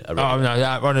really would.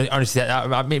 Honestly,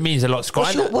 it means a lot,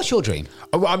 Scott. What's your dream?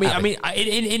 I mean,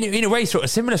 in a way, sort of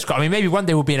similar, Scott. I mean, maybe one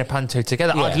day we'll be in a panto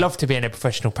together. Yeah. I'd love to be in a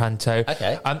professional panto.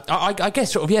 Okay. I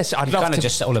guess sort of, yes. I'd love kind to of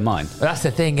just settle in mine. That's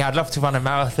the thing. I'd love to run a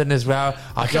marathon as well.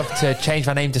 I'd love to change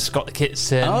my name to Scott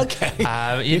Kitson. Okay.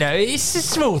 It's a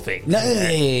small thing. No,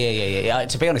 yeah.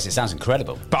 To be honest, it sounds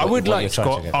incredible. But I would like,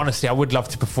 Scott, honestly, I would love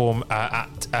to perform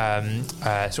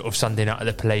at sort of Sunday night at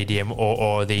the Palladium,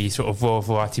 or the sort of Royal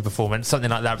Variety performance, something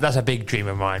like that. That's a big dream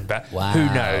of mine, but who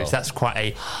knows? That's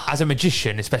quite as a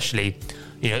magician, especially,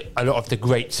 a lot of the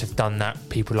greats have done that.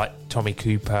 People like Tommy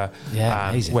Cooper,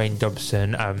 Wayne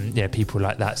Dobson, people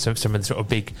like that. So some of the sort of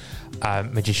big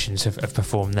magicians have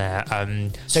performed there.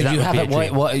 So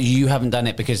you haven't done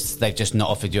it because they've just not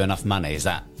offered you enough money? Is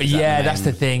that? That's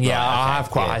the thing. Yeah, I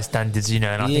have quite high standards, and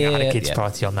I think I had a kids'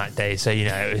 party on that day. So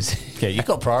it was. Yeah, you've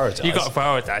got to prioritise. You've got to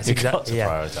prioritise. Exactly.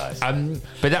 Prioritise.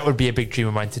 But that would be a big dream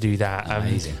of mine to do that.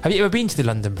 Amazing. Have you ever been to the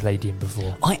London Palladium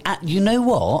before? You know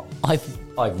what?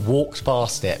 I've walked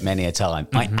past it many a time.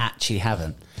 I actually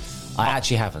haven't. I've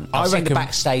seen the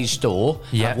backstage door.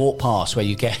 I've walked past where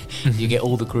you get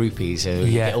all the groupies,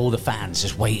 you get all the fans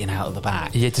just waiting out of the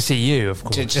back. Yeah, to see you, of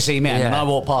course. To see me. And then I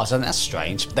walk past, and that's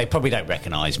strange. They probably don't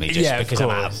recognise me just because I'm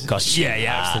out of costume.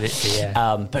 Yeah, absolutely.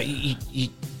 Yeah. But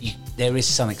there is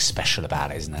something special about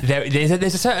it, isn't there?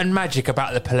 There's a certain magic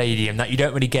about the Palladium that you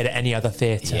don't really get at any other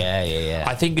theatre. Yeah.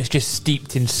 I think it's just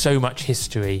steeped in so much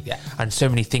history, and so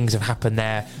many things have happened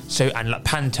there. And like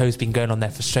Panto's been going on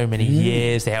there for so many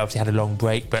years. They obviously had a long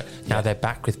break, but now they're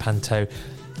back with Panto.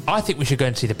 I think we should go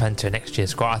and see the Panto next year,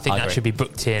 Scott. I think that should be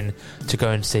booked in to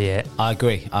go and see it. I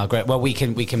agree. Well, we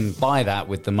can buy that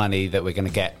with the money that we're going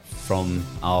to get from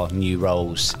our new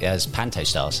roles as Panto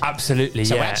stars. Absolutely,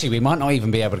 So actually, we might not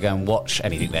even be able to go and watch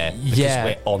anything there because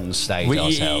we're on stage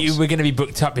ourselves. We're going to be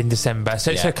booked up in December.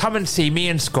 So come and see me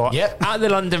and Scott at the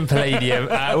London Palladium.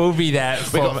 We'll be there.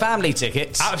 We've got family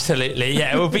tickets. Absolutely,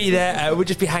 we'll be there. We'll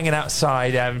just be hanging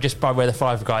outside just by where the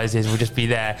Five Guys is. We'll just be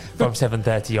there from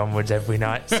 7:30 onwards every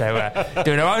night. So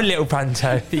doing our own little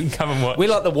Panto. You can come and watch. We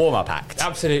like the warm-up act.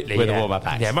 Absolutely. We're the warm-up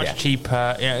act. Yeah, much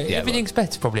cheaper. Everything's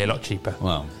better, probably a lot cheaper.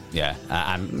 Well, yeah,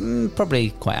 and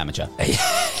probably quite amateur.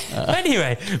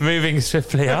 Anyway, moving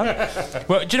swiftly on.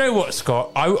 Well, do you know what,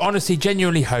 Scott? I honestly,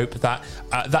 genuinely hope that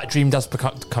that dream does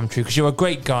come true, because you're a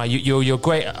great guy. You're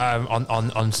great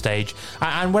on stage,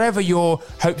 and whatever your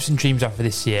hopes and dreams are for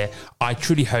this year, I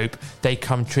truly hope they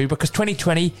come true, because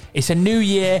 2020, it's a new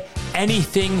year.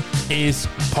 Anything is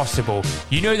possible.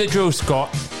 You know the drill, Scott.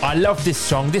 I love this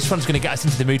song. This one's going to get us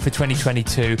into the mood for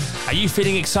 2022. Are you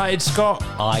feeling excited, Scott?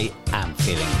 I am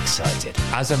feeling excited.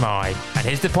 As am I. And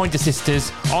here's the Pointer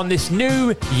Sisters on this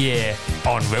new year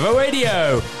on River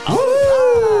Radio.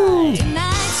 Woo!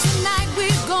 Tonight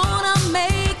we're gonna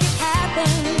make it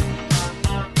happen.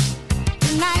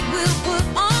 Tonight we'll put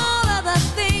all other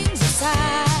things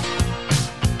aside.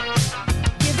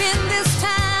 Give in this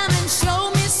time and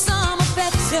show me some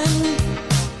affection.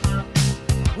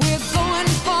 We're going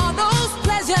for those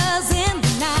pleasures in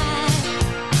the night.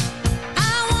 I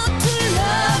want to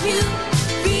love you,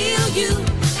 feel you,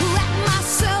 wrap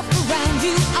myself around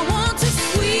you. I want to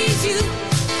squeeze you,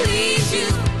 please you.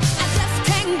 I just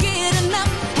can't get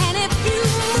enough. And if you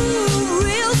move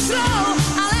real slow,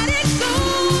 I'll let it go.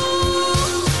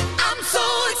 I'm so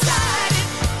excited,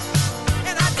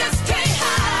 and I just can't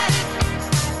hide it.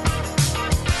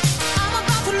 I'm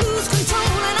about to lose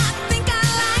control, and I think I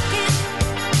like it.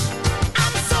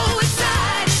 I'm so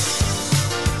excited,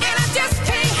 and I just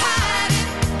can't hide it.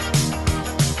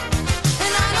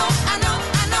 And I know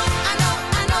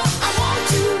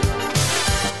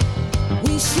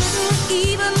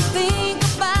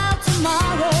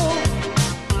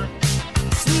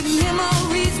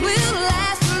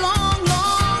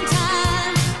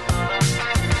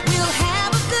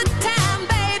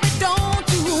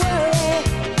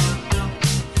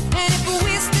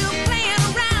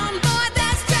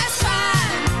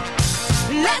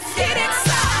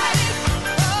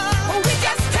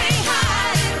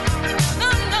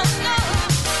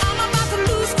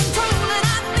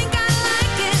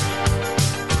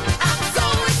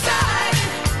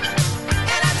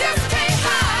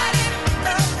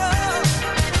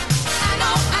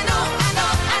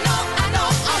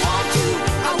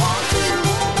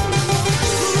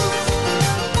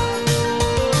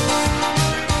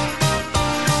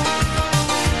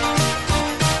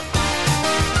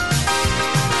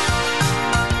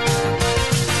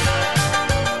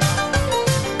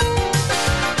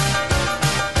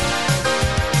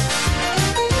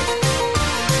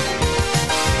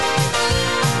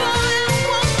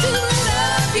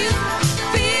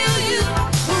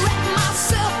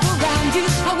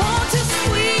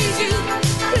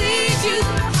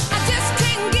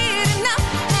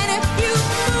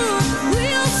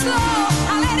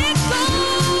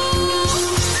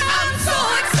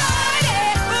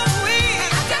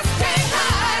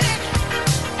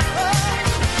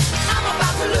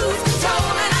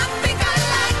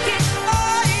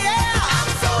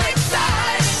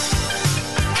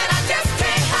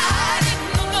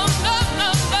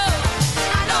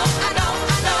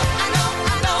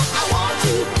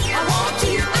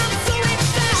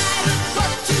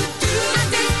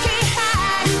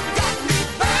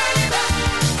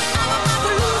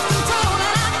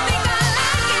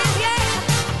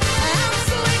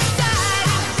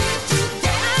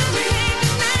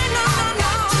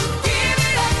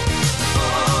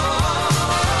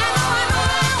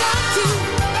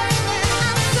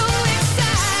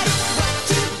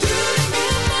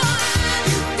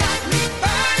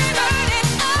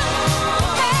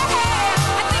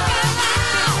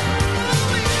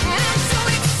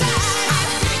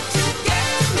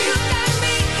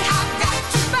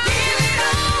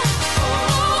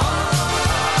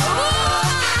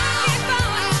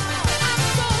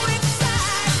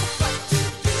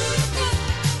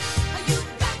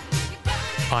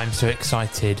so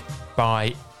excited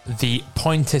by the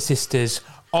Pointer Sisters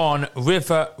on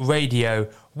River Radio.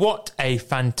 What a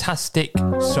fantastic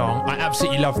song. I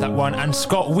absolutely love that one. And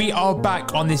Scott, we are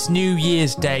back on this New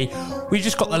Year's Day. We've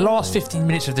just got the last 15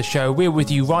 minutes of the show. We're with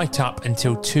you right up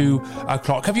until 2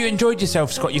 o'clock. Have you enjoyed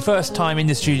yourself, Scott? Your first time in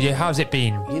the studio. How's it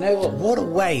been? You know what? What a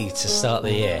way to start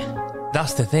the year.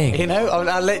 That's the thing. You know,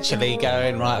 I'm literally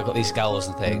going, right, I've got these goals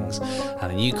and things. And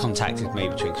then you contacted me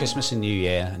between Christmas and New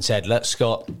Year and said, look,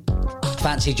 Scott,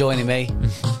 fancy joining me?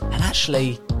 And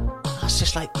actually, I was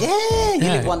just like, yeah, you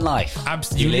live one life.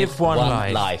 Absolutely. You live one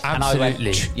life. Absolutely. And I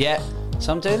went, yeah.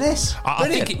 So I'm doing this. I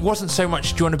think it wasn't so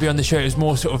much, do you want to be on the show? It was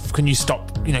more sort of, can you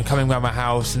stop, coming around my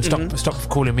house and stop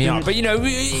calling me up? But,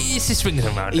 it's the swings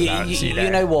and roundabouts.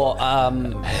 You know what?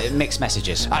 Mixed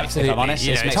messages. Absolutely. If I'm honest.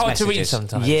 It's hard to read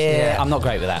sometimes. Yeah, I'm not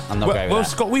great with that. Well,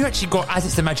 Scott, we've actually got, as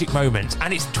it's the magic moment,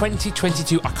 and it's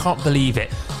 2022. I can't believe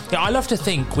it. I love to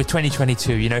think with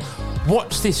 2022,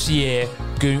 what's this year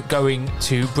going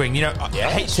to bring?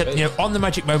 I hate to, on the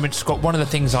magic moment, Scott, one of the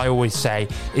things I always say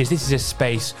is this is a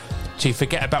space to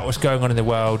forget about what's going on in the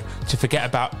world, to forget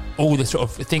about all the sort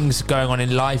of things going on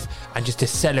in life, and just to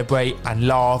celebrate and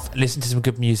laugh, listen to some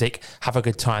good music, have a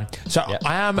good time. So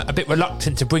I am a bit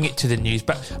reluctant to bring it to the news,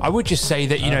 but I would just say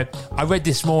that, I read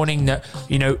this morning that,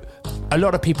 a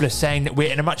lot of people are saying that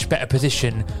we're in a much better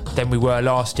position than we were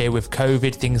last year with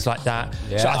COVID, things like that.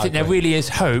 Yeah, so I think there really is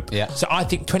hope. Yeah. So I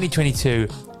think 2022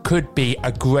 could be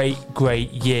a great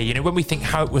year. When we think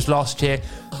how it was last year,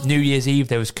 New Year's Eve,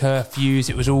 there was curfews,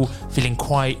 it was all feeling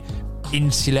quite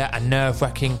insular and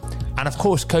nerve-wracking. And of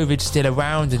course, COVID's still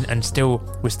around and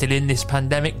we're still in this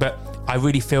pandemic, but I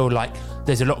really feel like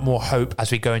there's a lot more hope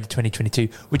as we go into 2022,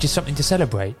 which is something to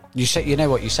celebrate. You say,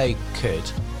 what you say could,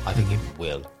 I think it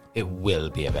will. It will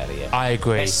be a better year. I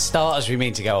agree. Let's start as we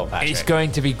mean to go on, Patrick. It's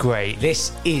going to be great.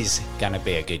 This is going to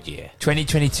be a good year.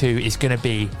 2022 is going to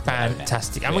be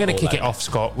fantastic. And we're going to kick it off,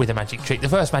 Scott, with a magic trick. The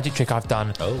first magic trick I've done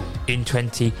in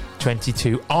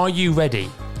 2022. Are you ready?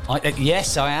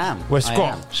 Yes, I am. Well,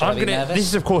 Scott, this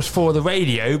is, of course, for the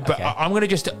radio, but I'm going to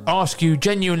just ask you a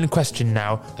genuine question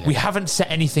now. Okay. We haven't set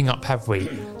anything up, have we?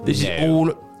 This is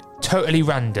all totally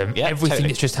random. Everything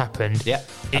that's just happened.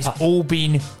 It's all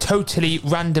been totally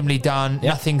randomly done.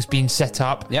 Nothing's been set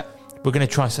up. We're going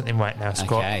to try something right now,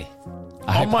 Scott. Okay.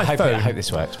 On my phone, I hope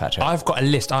this works, Patrick. I've got a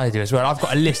list. I do as well. I've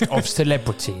got a list of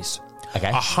celebrities.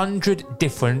 Okay. 100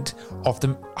 of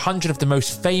the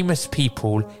most famous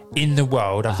people in the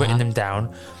world. I've written them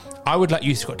down. I would like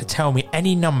you, Scott, to tell me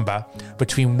any number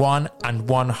between 1 and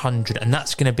 100, and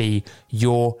that's going to be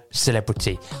your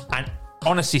celebrity. And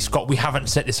honestly, Scott, we haven't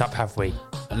set this up, have we?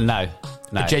 No.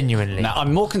 Genuinely. No,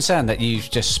 I'm more concerned that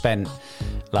you've just spent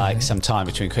some time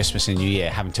between Christmas and New Year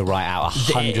having to write out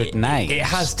 100 names. It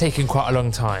has taken quite a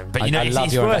long time, but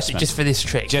it's worth it just for this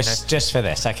trick. Just for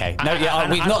this, okay. No,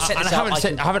 we've not set this up.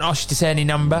 I haven't asked you to say any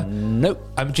number. Nope.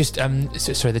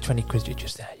 Sorry, the 20 quiz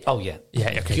just there. Yeah. Oh yeah.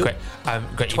 Yeah. Okay. Great.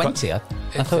 Great. 20. I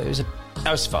thought it was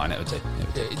That was fine. It would do.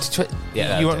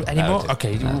 You want any more?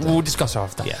 Okay, we'll discuss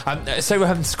after. Yeah.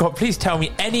 Scott, please tell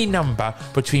me any number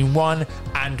between 1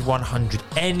 and 100.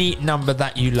 Any number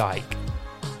that you like.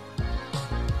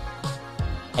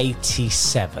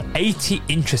 87. 80.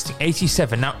 Interesting.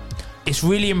 87. Now, it's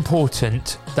really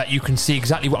important that you can see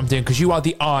exactly what I'm doing because you are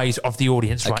the eyes of the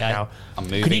audience right now. I'm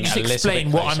moving. Can you just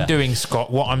explain what I'm doing,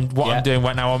 Scott? What I'm doing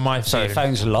right now on my phone? So your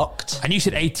phone's locked. And you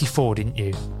said 84, didn't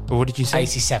you? Or what did you say?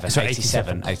 87. Sorry,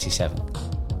 87. I'm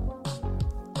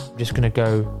just going to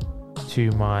go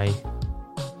to my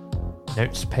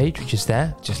notes page, which is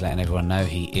there. Just letting everyone know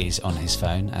he is on his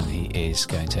phone and he is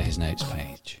going to his notes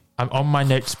page. I'm on my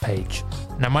notes page.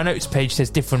 Now, my notes page says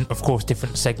different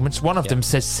segments. One of them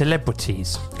says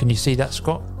celebrities. Can you see that,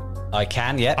 Scott? I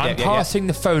can, yeah. I'm passing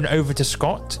the phone over to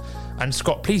Scott. And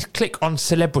Scott, please click on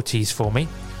celebrities for me.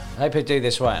 I hope I do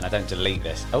this right and I don't delete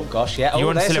this. Oh, gosh, yeah. You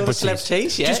want there's celebrities? All the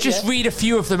celebrities. Yeah, just read a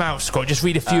few of them out, Scott. Just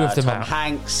read a few of them Tom out.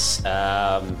 Hanks,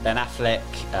 Ben Affleck,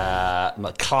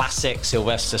 classic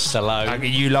Sylvester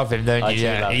Stallone. You love him, don't you?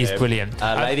 I do love he's him. Brilliant.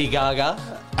 Lady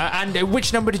Gaga. And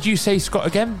which number did you say, Scott,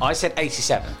 again? I said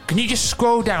 87. Can you just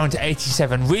scroll down to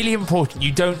 87? Really important,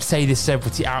 you don't say this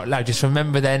celebrity out loud. Just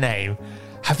remember their name.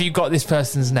 Have you got this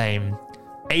person's name?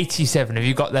 87, have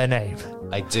you got their name?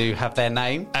 I do have their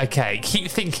name. Okay, keep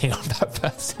thinking of that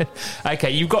person.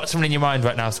 Okay, you've got someone in your mind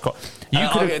right now, Scott. You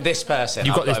could have this person.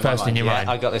 You've got this person in your mind.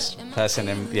 I got this person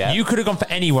in. Yeah. You could have gone for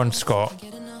anyone, Scott.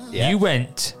 Yeah. You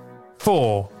went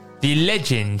for the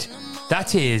legend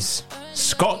that is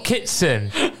Scott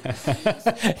Kitson.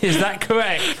 Is that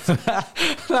correct?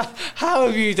 How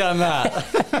have you done that?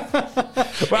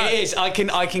 Well, it is. I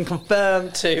can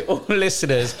confirm to all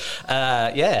listeners.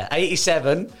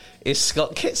 87 is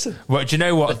Scott Kitson. Well, do you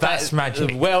know what? That's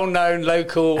magic. Well-known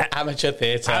local amateur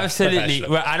theatre. Absolutely.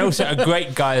 Well, and also a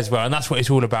great guy as well. And that's what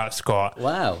it's all about, Scott.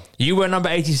 Wow. You were number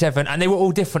 87 and they were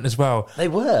all different as well. They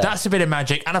were. That's a bit of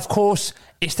magic. And of course,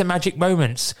 it's the magic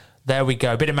moments. There we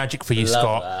go. A bit of magic for you, Love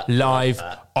Scott. that. Live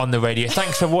on the radio.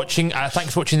 Thanks for watching.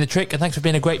 Thanks for watching The Trick. And thanks for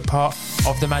being a great part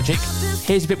of the magic.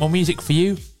 Here's a bit more music for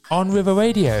you on River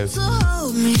Radio. So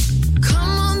hold me. Come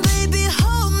on, baby,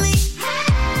 hold me.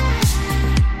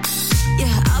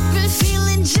 Yeah, I've been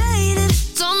feeling jaded.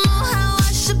 Don't know how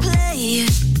I should play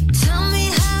it. Tell me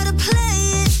how to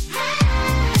play it.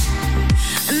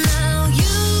 Now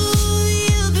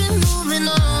you've been moving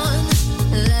on.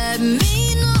 Let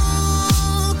me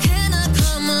know. Can I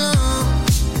come along?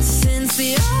 Since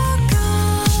you're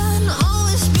gone, oh,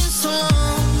 it's been so long.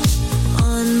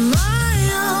 On my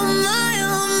own, my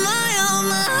own, my own,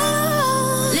 my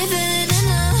own. Living in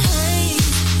the haze,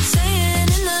 staying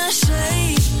in the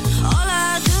shade. All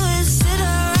I do is sit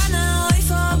around and wait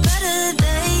for better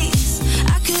days.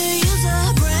 I could use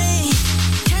a break.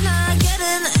 Can I get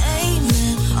an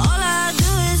amen? All I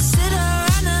do is sit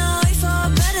around and wait for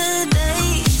better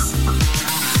days.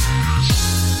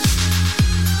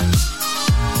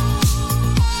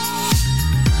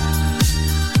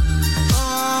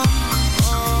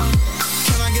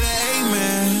 Can I get an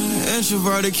amen?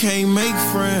 Introverted can't make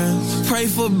friends. Pray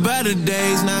for better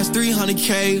days. Now it's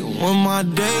 300K when my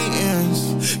day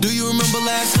ends. Do you remember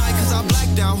last night? Cause I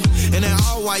blacked out in an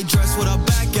all white dress with a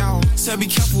back out. Said be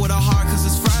careful with her heart cause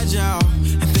it's fragile.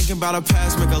 And thinking about her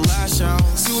past make her lash out.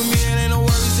 See with me it ain't no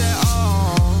worries at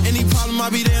all. Any problem I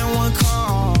be there in one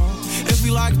call. If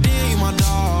we locked in, you my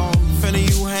dog. Finna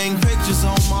you hang pictures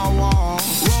on my wall.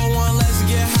 Roll one, let's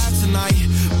get high tonight.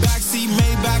 Backseat,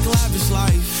 Maybach, lavish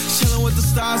life. Chilling with the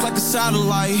stars like a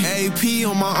satellite. AP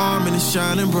on my arm and it's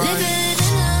shining bright. Living in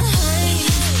the haze,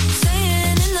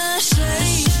 staying in the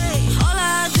shade. All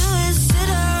I do is sit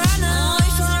around and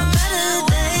wait for better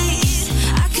days.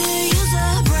 I could use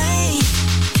a break.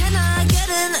 Can I get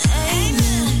an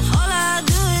amen? All I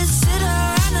do is sit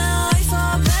around and wait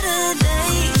for better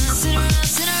days. Sit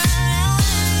around and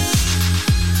wait.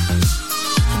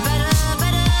 Better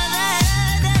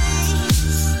days.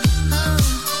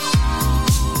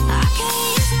 I can't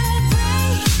use a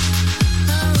break.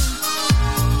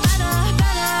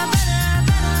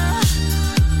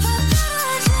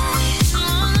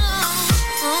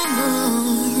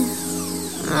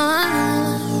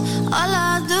 All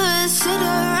I do is sit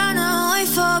around and wait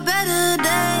for better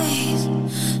days.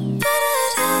 Better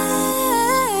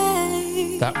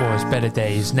days. That was Better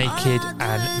Days, Naked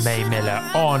and May Miller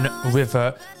on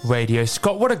River Radio.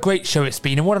 Scott, what a great show it's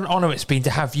been and what an honour it's been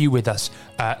to have you with us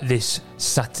this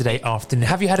Saturday afternoon.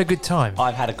 Have you had a good time?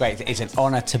 I've had a great... It's an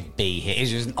honour to be here.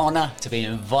 It is an honour to be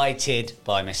invited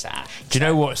by Mr. Ashe. Do you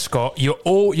know what, Scott?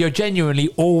 You're genuinely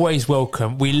always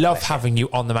welcome. We love having you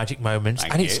on the Magic Moments.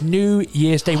 Thank and you. it's New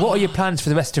Year's Day. What are your plans for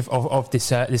the rest of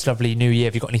this lovely new year?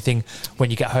 Have you got anything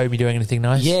when you get home? You doing anything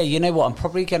nice? Yeah, you know what? I'm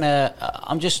probably gonna.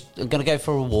 I'm just gonna go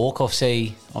for a walk.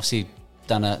 Obviously,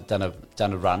 done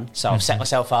a run. So I've set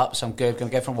myself up. So I'm good. Going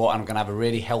to go for a walk. And I'm going to have a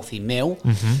really healthy meal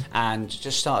and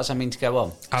just start as I mean to go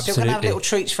on. Still going to have Absolutely. little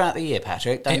treats throughout the year,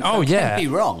 Patrick. Don't yeah. get me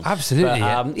wrong. Absolutely,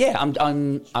 But,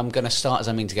 I'm going to start as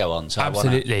I mean to go on. So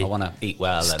Absolutely. I want to eat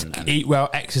well and Eat well,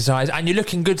 exercise, and you're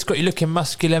looking good, Scott. You're looking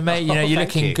muscular, mate. You know, you're thank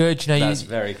looking you. good. You know, That's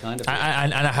very kind of you.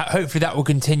 and hopefully that will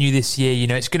continue this year. You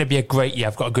know, it's going to be a great year.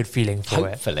 I've got a good feeling for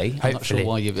Hopefully. it. I'm not sure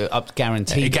why you've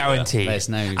guaranteed. Guaranteed. There's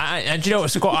no. And do you know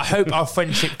what, Scott? I hope our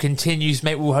friendship continues,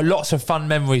 mate. We'll have lots of fun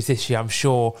memories this year. I'm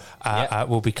sure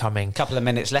will be coming. Couple of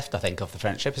minutes left, I think, of the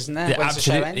friendship, isn't there? Yeah, When's the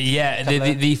show end? absolutely. Yeah,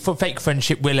 the fake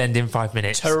friendship will end in 5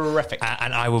 minutes. Terrific.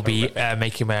 And I will be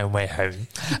making my own way home.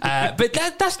 But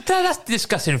that's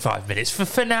discussed in 5 minutes.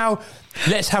 For now,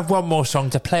 let's have one more song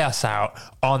to play us out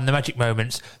on the Magic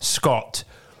Moments. Scott,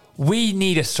 we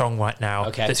need a song right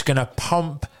now that's going to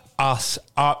pump us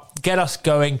up, get us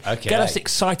going, get us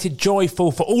excited,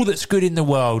 joyful for all that's good in the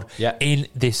world in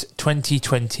this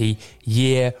 2020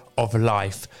 year of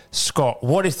life. Scott,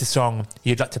 what is the song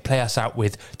you'd like to play us out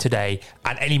with today,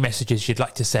 and any messages you'd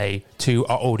like to say to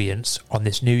our audience on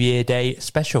this New Year Day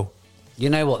special?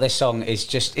 You know what, this song is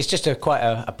just quite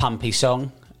a pumpy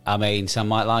song. I mean, some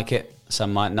might like it,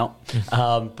 some might not.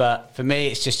 But for me,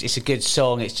 it's a good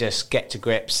song. It's just get to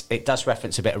grips. It does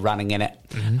reference a bit of running in it.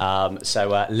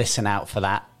 So listen out for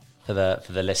that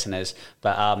for the listeners.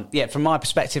 But yeah, from my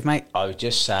perspective, mate, I would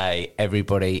just say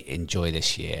everybody enjoy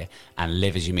this year and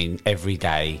live as you mean every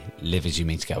day. Live as you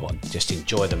mean to go on. Just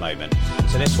enjoy the moment.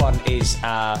 So this one is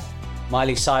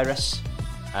Miley Cyrus,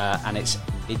 and it's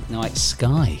Midnight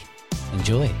Sky.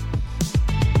 Enjoy.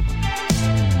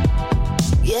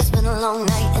 Yeah, it's been a long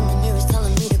night and the mirror's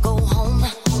telling me to go home.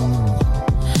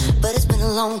 But it's been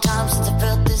a long time since I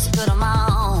felt this good on my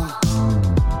own.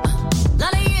 A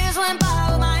lot of years went by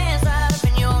with my hands tied up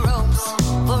in your ropes.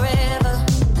 Forever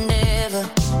and ever,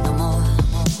 no more.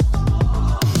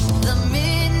 The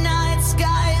midnight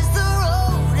sky is the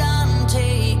road I'm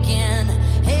taking.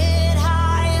 Head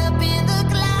high up in the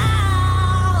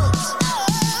clouds.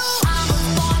 I was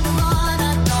born to run, I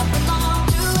don't belong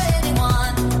to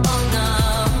anyone. Oh no.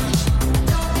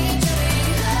 Don't need to be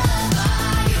loved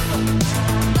by you.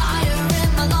 Fire in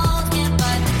my lungs, can't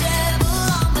fight the devil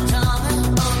on my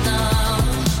tongue. Oh no.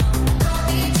 Don't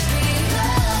need to be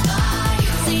loved by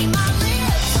you. See my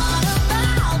lips on a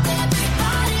mouth,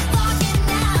 everybody's talking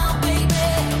now, baby.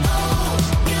 Oh,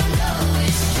 you know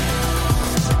it's true.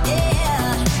 Yeah,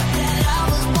 that I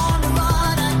was born to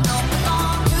run, I don't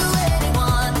belong to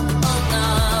anyone. Oh no.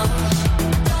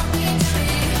 Don't need to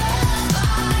be loved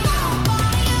by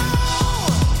you.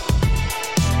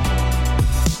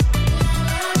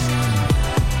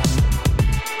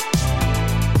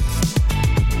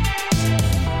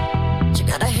 She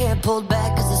got her hair pulled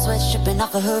back cause the sweat's dripping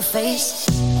off of her face.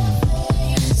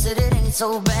 Said it ain't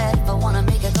so bad if I wanna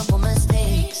make a couple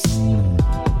mistakes.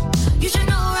 You should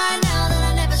know right now that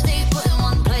I never stay put in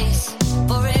one place.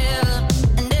 Forever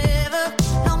and ever,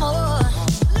 no more.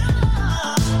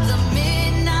 The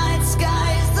midnight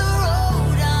sky is the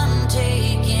road I'm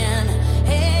taking.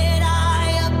 Head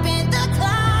high up in the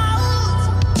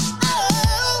clouds.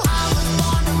 Oh, I was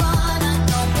born to run, I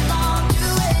don't belong to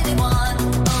anyone.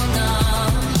 Oh no.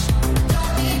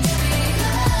 Don't need to be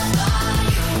loved by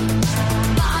you.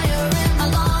 Fire in my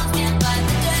lungs, can't fight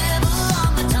the devil on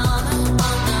my tongue.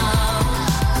 Oh no.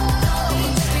 Don't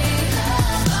need to be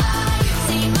loved by you.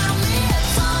 See my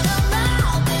lips on her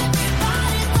mouth,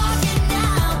 everybody's talking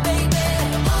now, baby.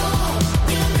 Oh,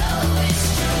 you know it's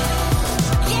true.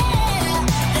 Yeah,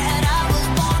 that I was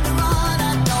born to run, I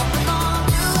don't belong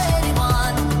to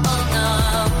anyone. Oh no.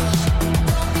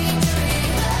 Don't need to be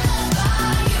loved by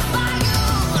you.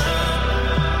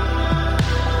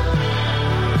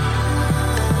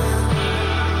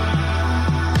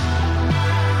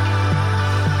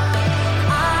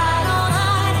 I don't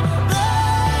hide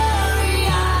blurry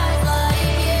eyes like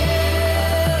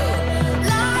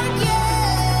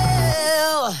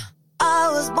you. I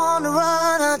was born to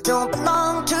run, I don't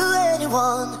belong to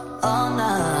anyone. Oh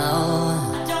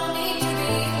no. Don't need to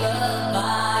be loved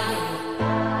by you.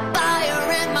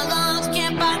 Fire in my lungs,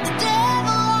 can't fight the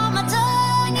devil on my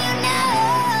tongue, you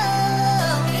know.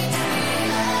 Don't need to be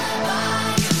loved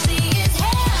by you. See his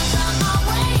hands on my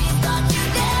waist, thought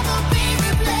you'd never be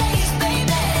replaced,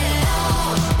 baby.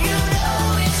 Oh, you know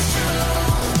it's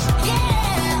true.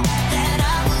 Yeah, that I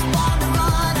was born to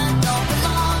run, I don't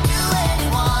belong to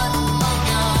anyone. Oh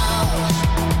no.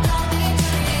 Don't need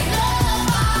to be loved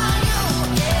by you.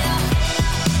 Yeah.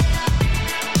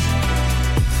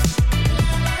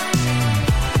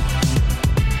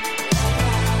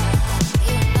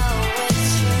 You know it's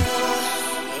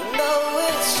true. You know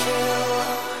it's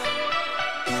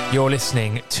true. You're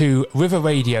listening to River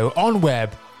Radio on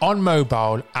web, on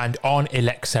mobile, and on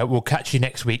Alexa. We'll catch you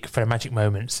next week for the Magic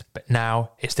Moments. But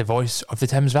now it's the voice of the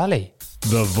Thames Valley.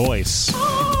 The voice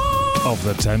of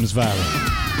the Thames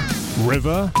Valley.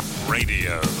 River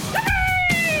Radio.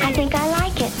 I think I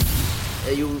like it.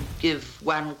 You give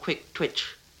one quick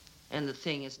twitch and the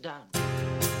thing is done.